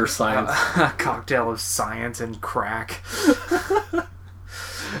 injecting pure science. A cocktail of science and crack.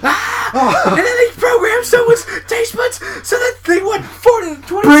 And then they program someone's taste buds so that they want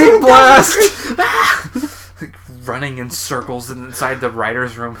 20 Brain blast! Running in circles inside the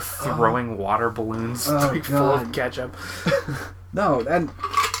writer's room, throwing water balloons full of ketchup. No, and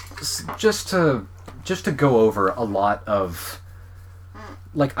just to go over a lot of...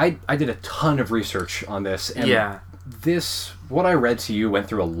 Like, I did a ton of research on this, and what I read to you went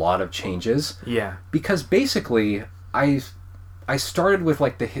through a lot of changes. Yeah. Because basically, I started with,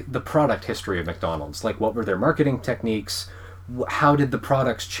 like, the product history of McDonald's. Like, what were their marketing techniques? How did the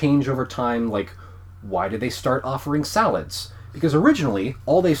products change over time? Like, why did they start offering salads? Because originally,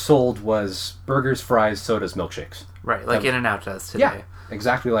 all they sold was burgers, fries, sodas, milkshakes. Right, like In-N-Out does today. Yeah,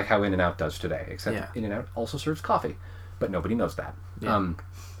 exactly like how In-N-Out does today. Except In-N-Out also serves coffee. But nobody knows that. Yeah.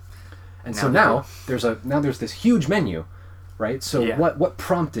 And so now there's this huge menu, right? So what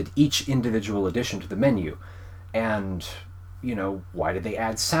prompted each individual addition to the menu? And, you know, why did they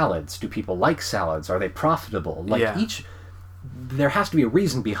add salads? Do people like salads? Are they profitable? Like there has to be a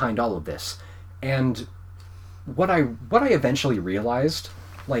reason behind all of this. And what I eventually realized,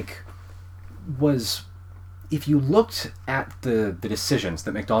 like, was if you looked at the decisions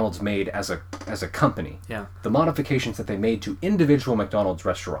that McDonald's made as a company, the modifications that they made to individual McDonald's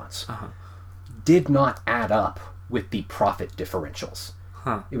restaurants did not add up with the profit differentials.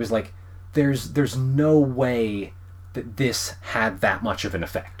 It was like, there's no way that this had that much of an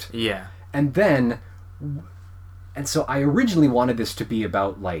effect. Yeah. And so I originally wanted this to be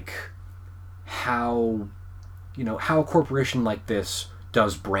about, like, how a corporation like this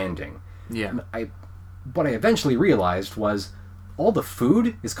does branding. Yeah. What I eventually realized was all the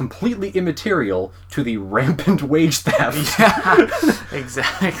food is completely immaterial to the rampant wage theft. Yeah,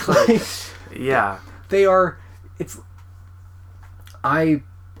 exactly. They are... I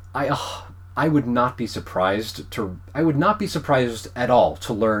would not be surprised at all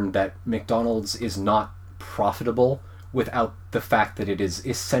to learn that McDonald's is not profitable without the fact that it is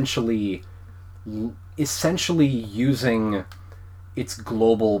essentially using its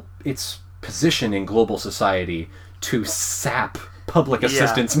position in global society to sap public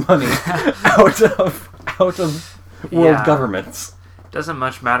assistance money out of world governments. Doesn't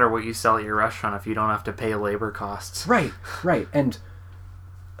much matter what you sell at your restaurant if you don't have to pay labor costs. Right. And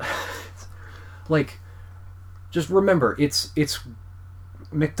like, just remember, it's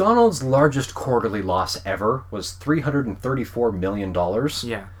McDonald's largest quarterly loss ever was $334 million.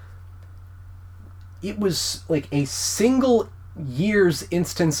 Yeah. It was like a single year's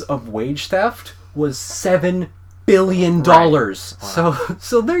instance of wage theft was $7 billion. Right. Wow.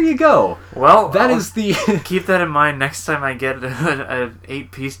 So there you go. Well, is the keep that in mind next time I get an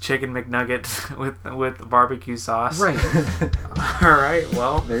 8-piece chicken McNugget with barbecue sauce. Right. All right.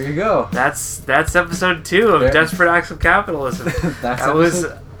 Well, there you go. That's episode 2 of Desperate Acts of Capitalism. That was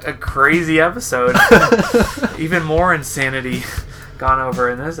a crazy episode. Even more insanity gone over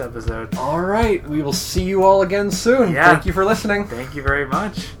in this episode. All right, we will see you all again soon. Thank you for listening. Thank you very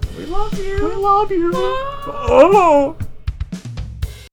much. We love you. We love you. Oh.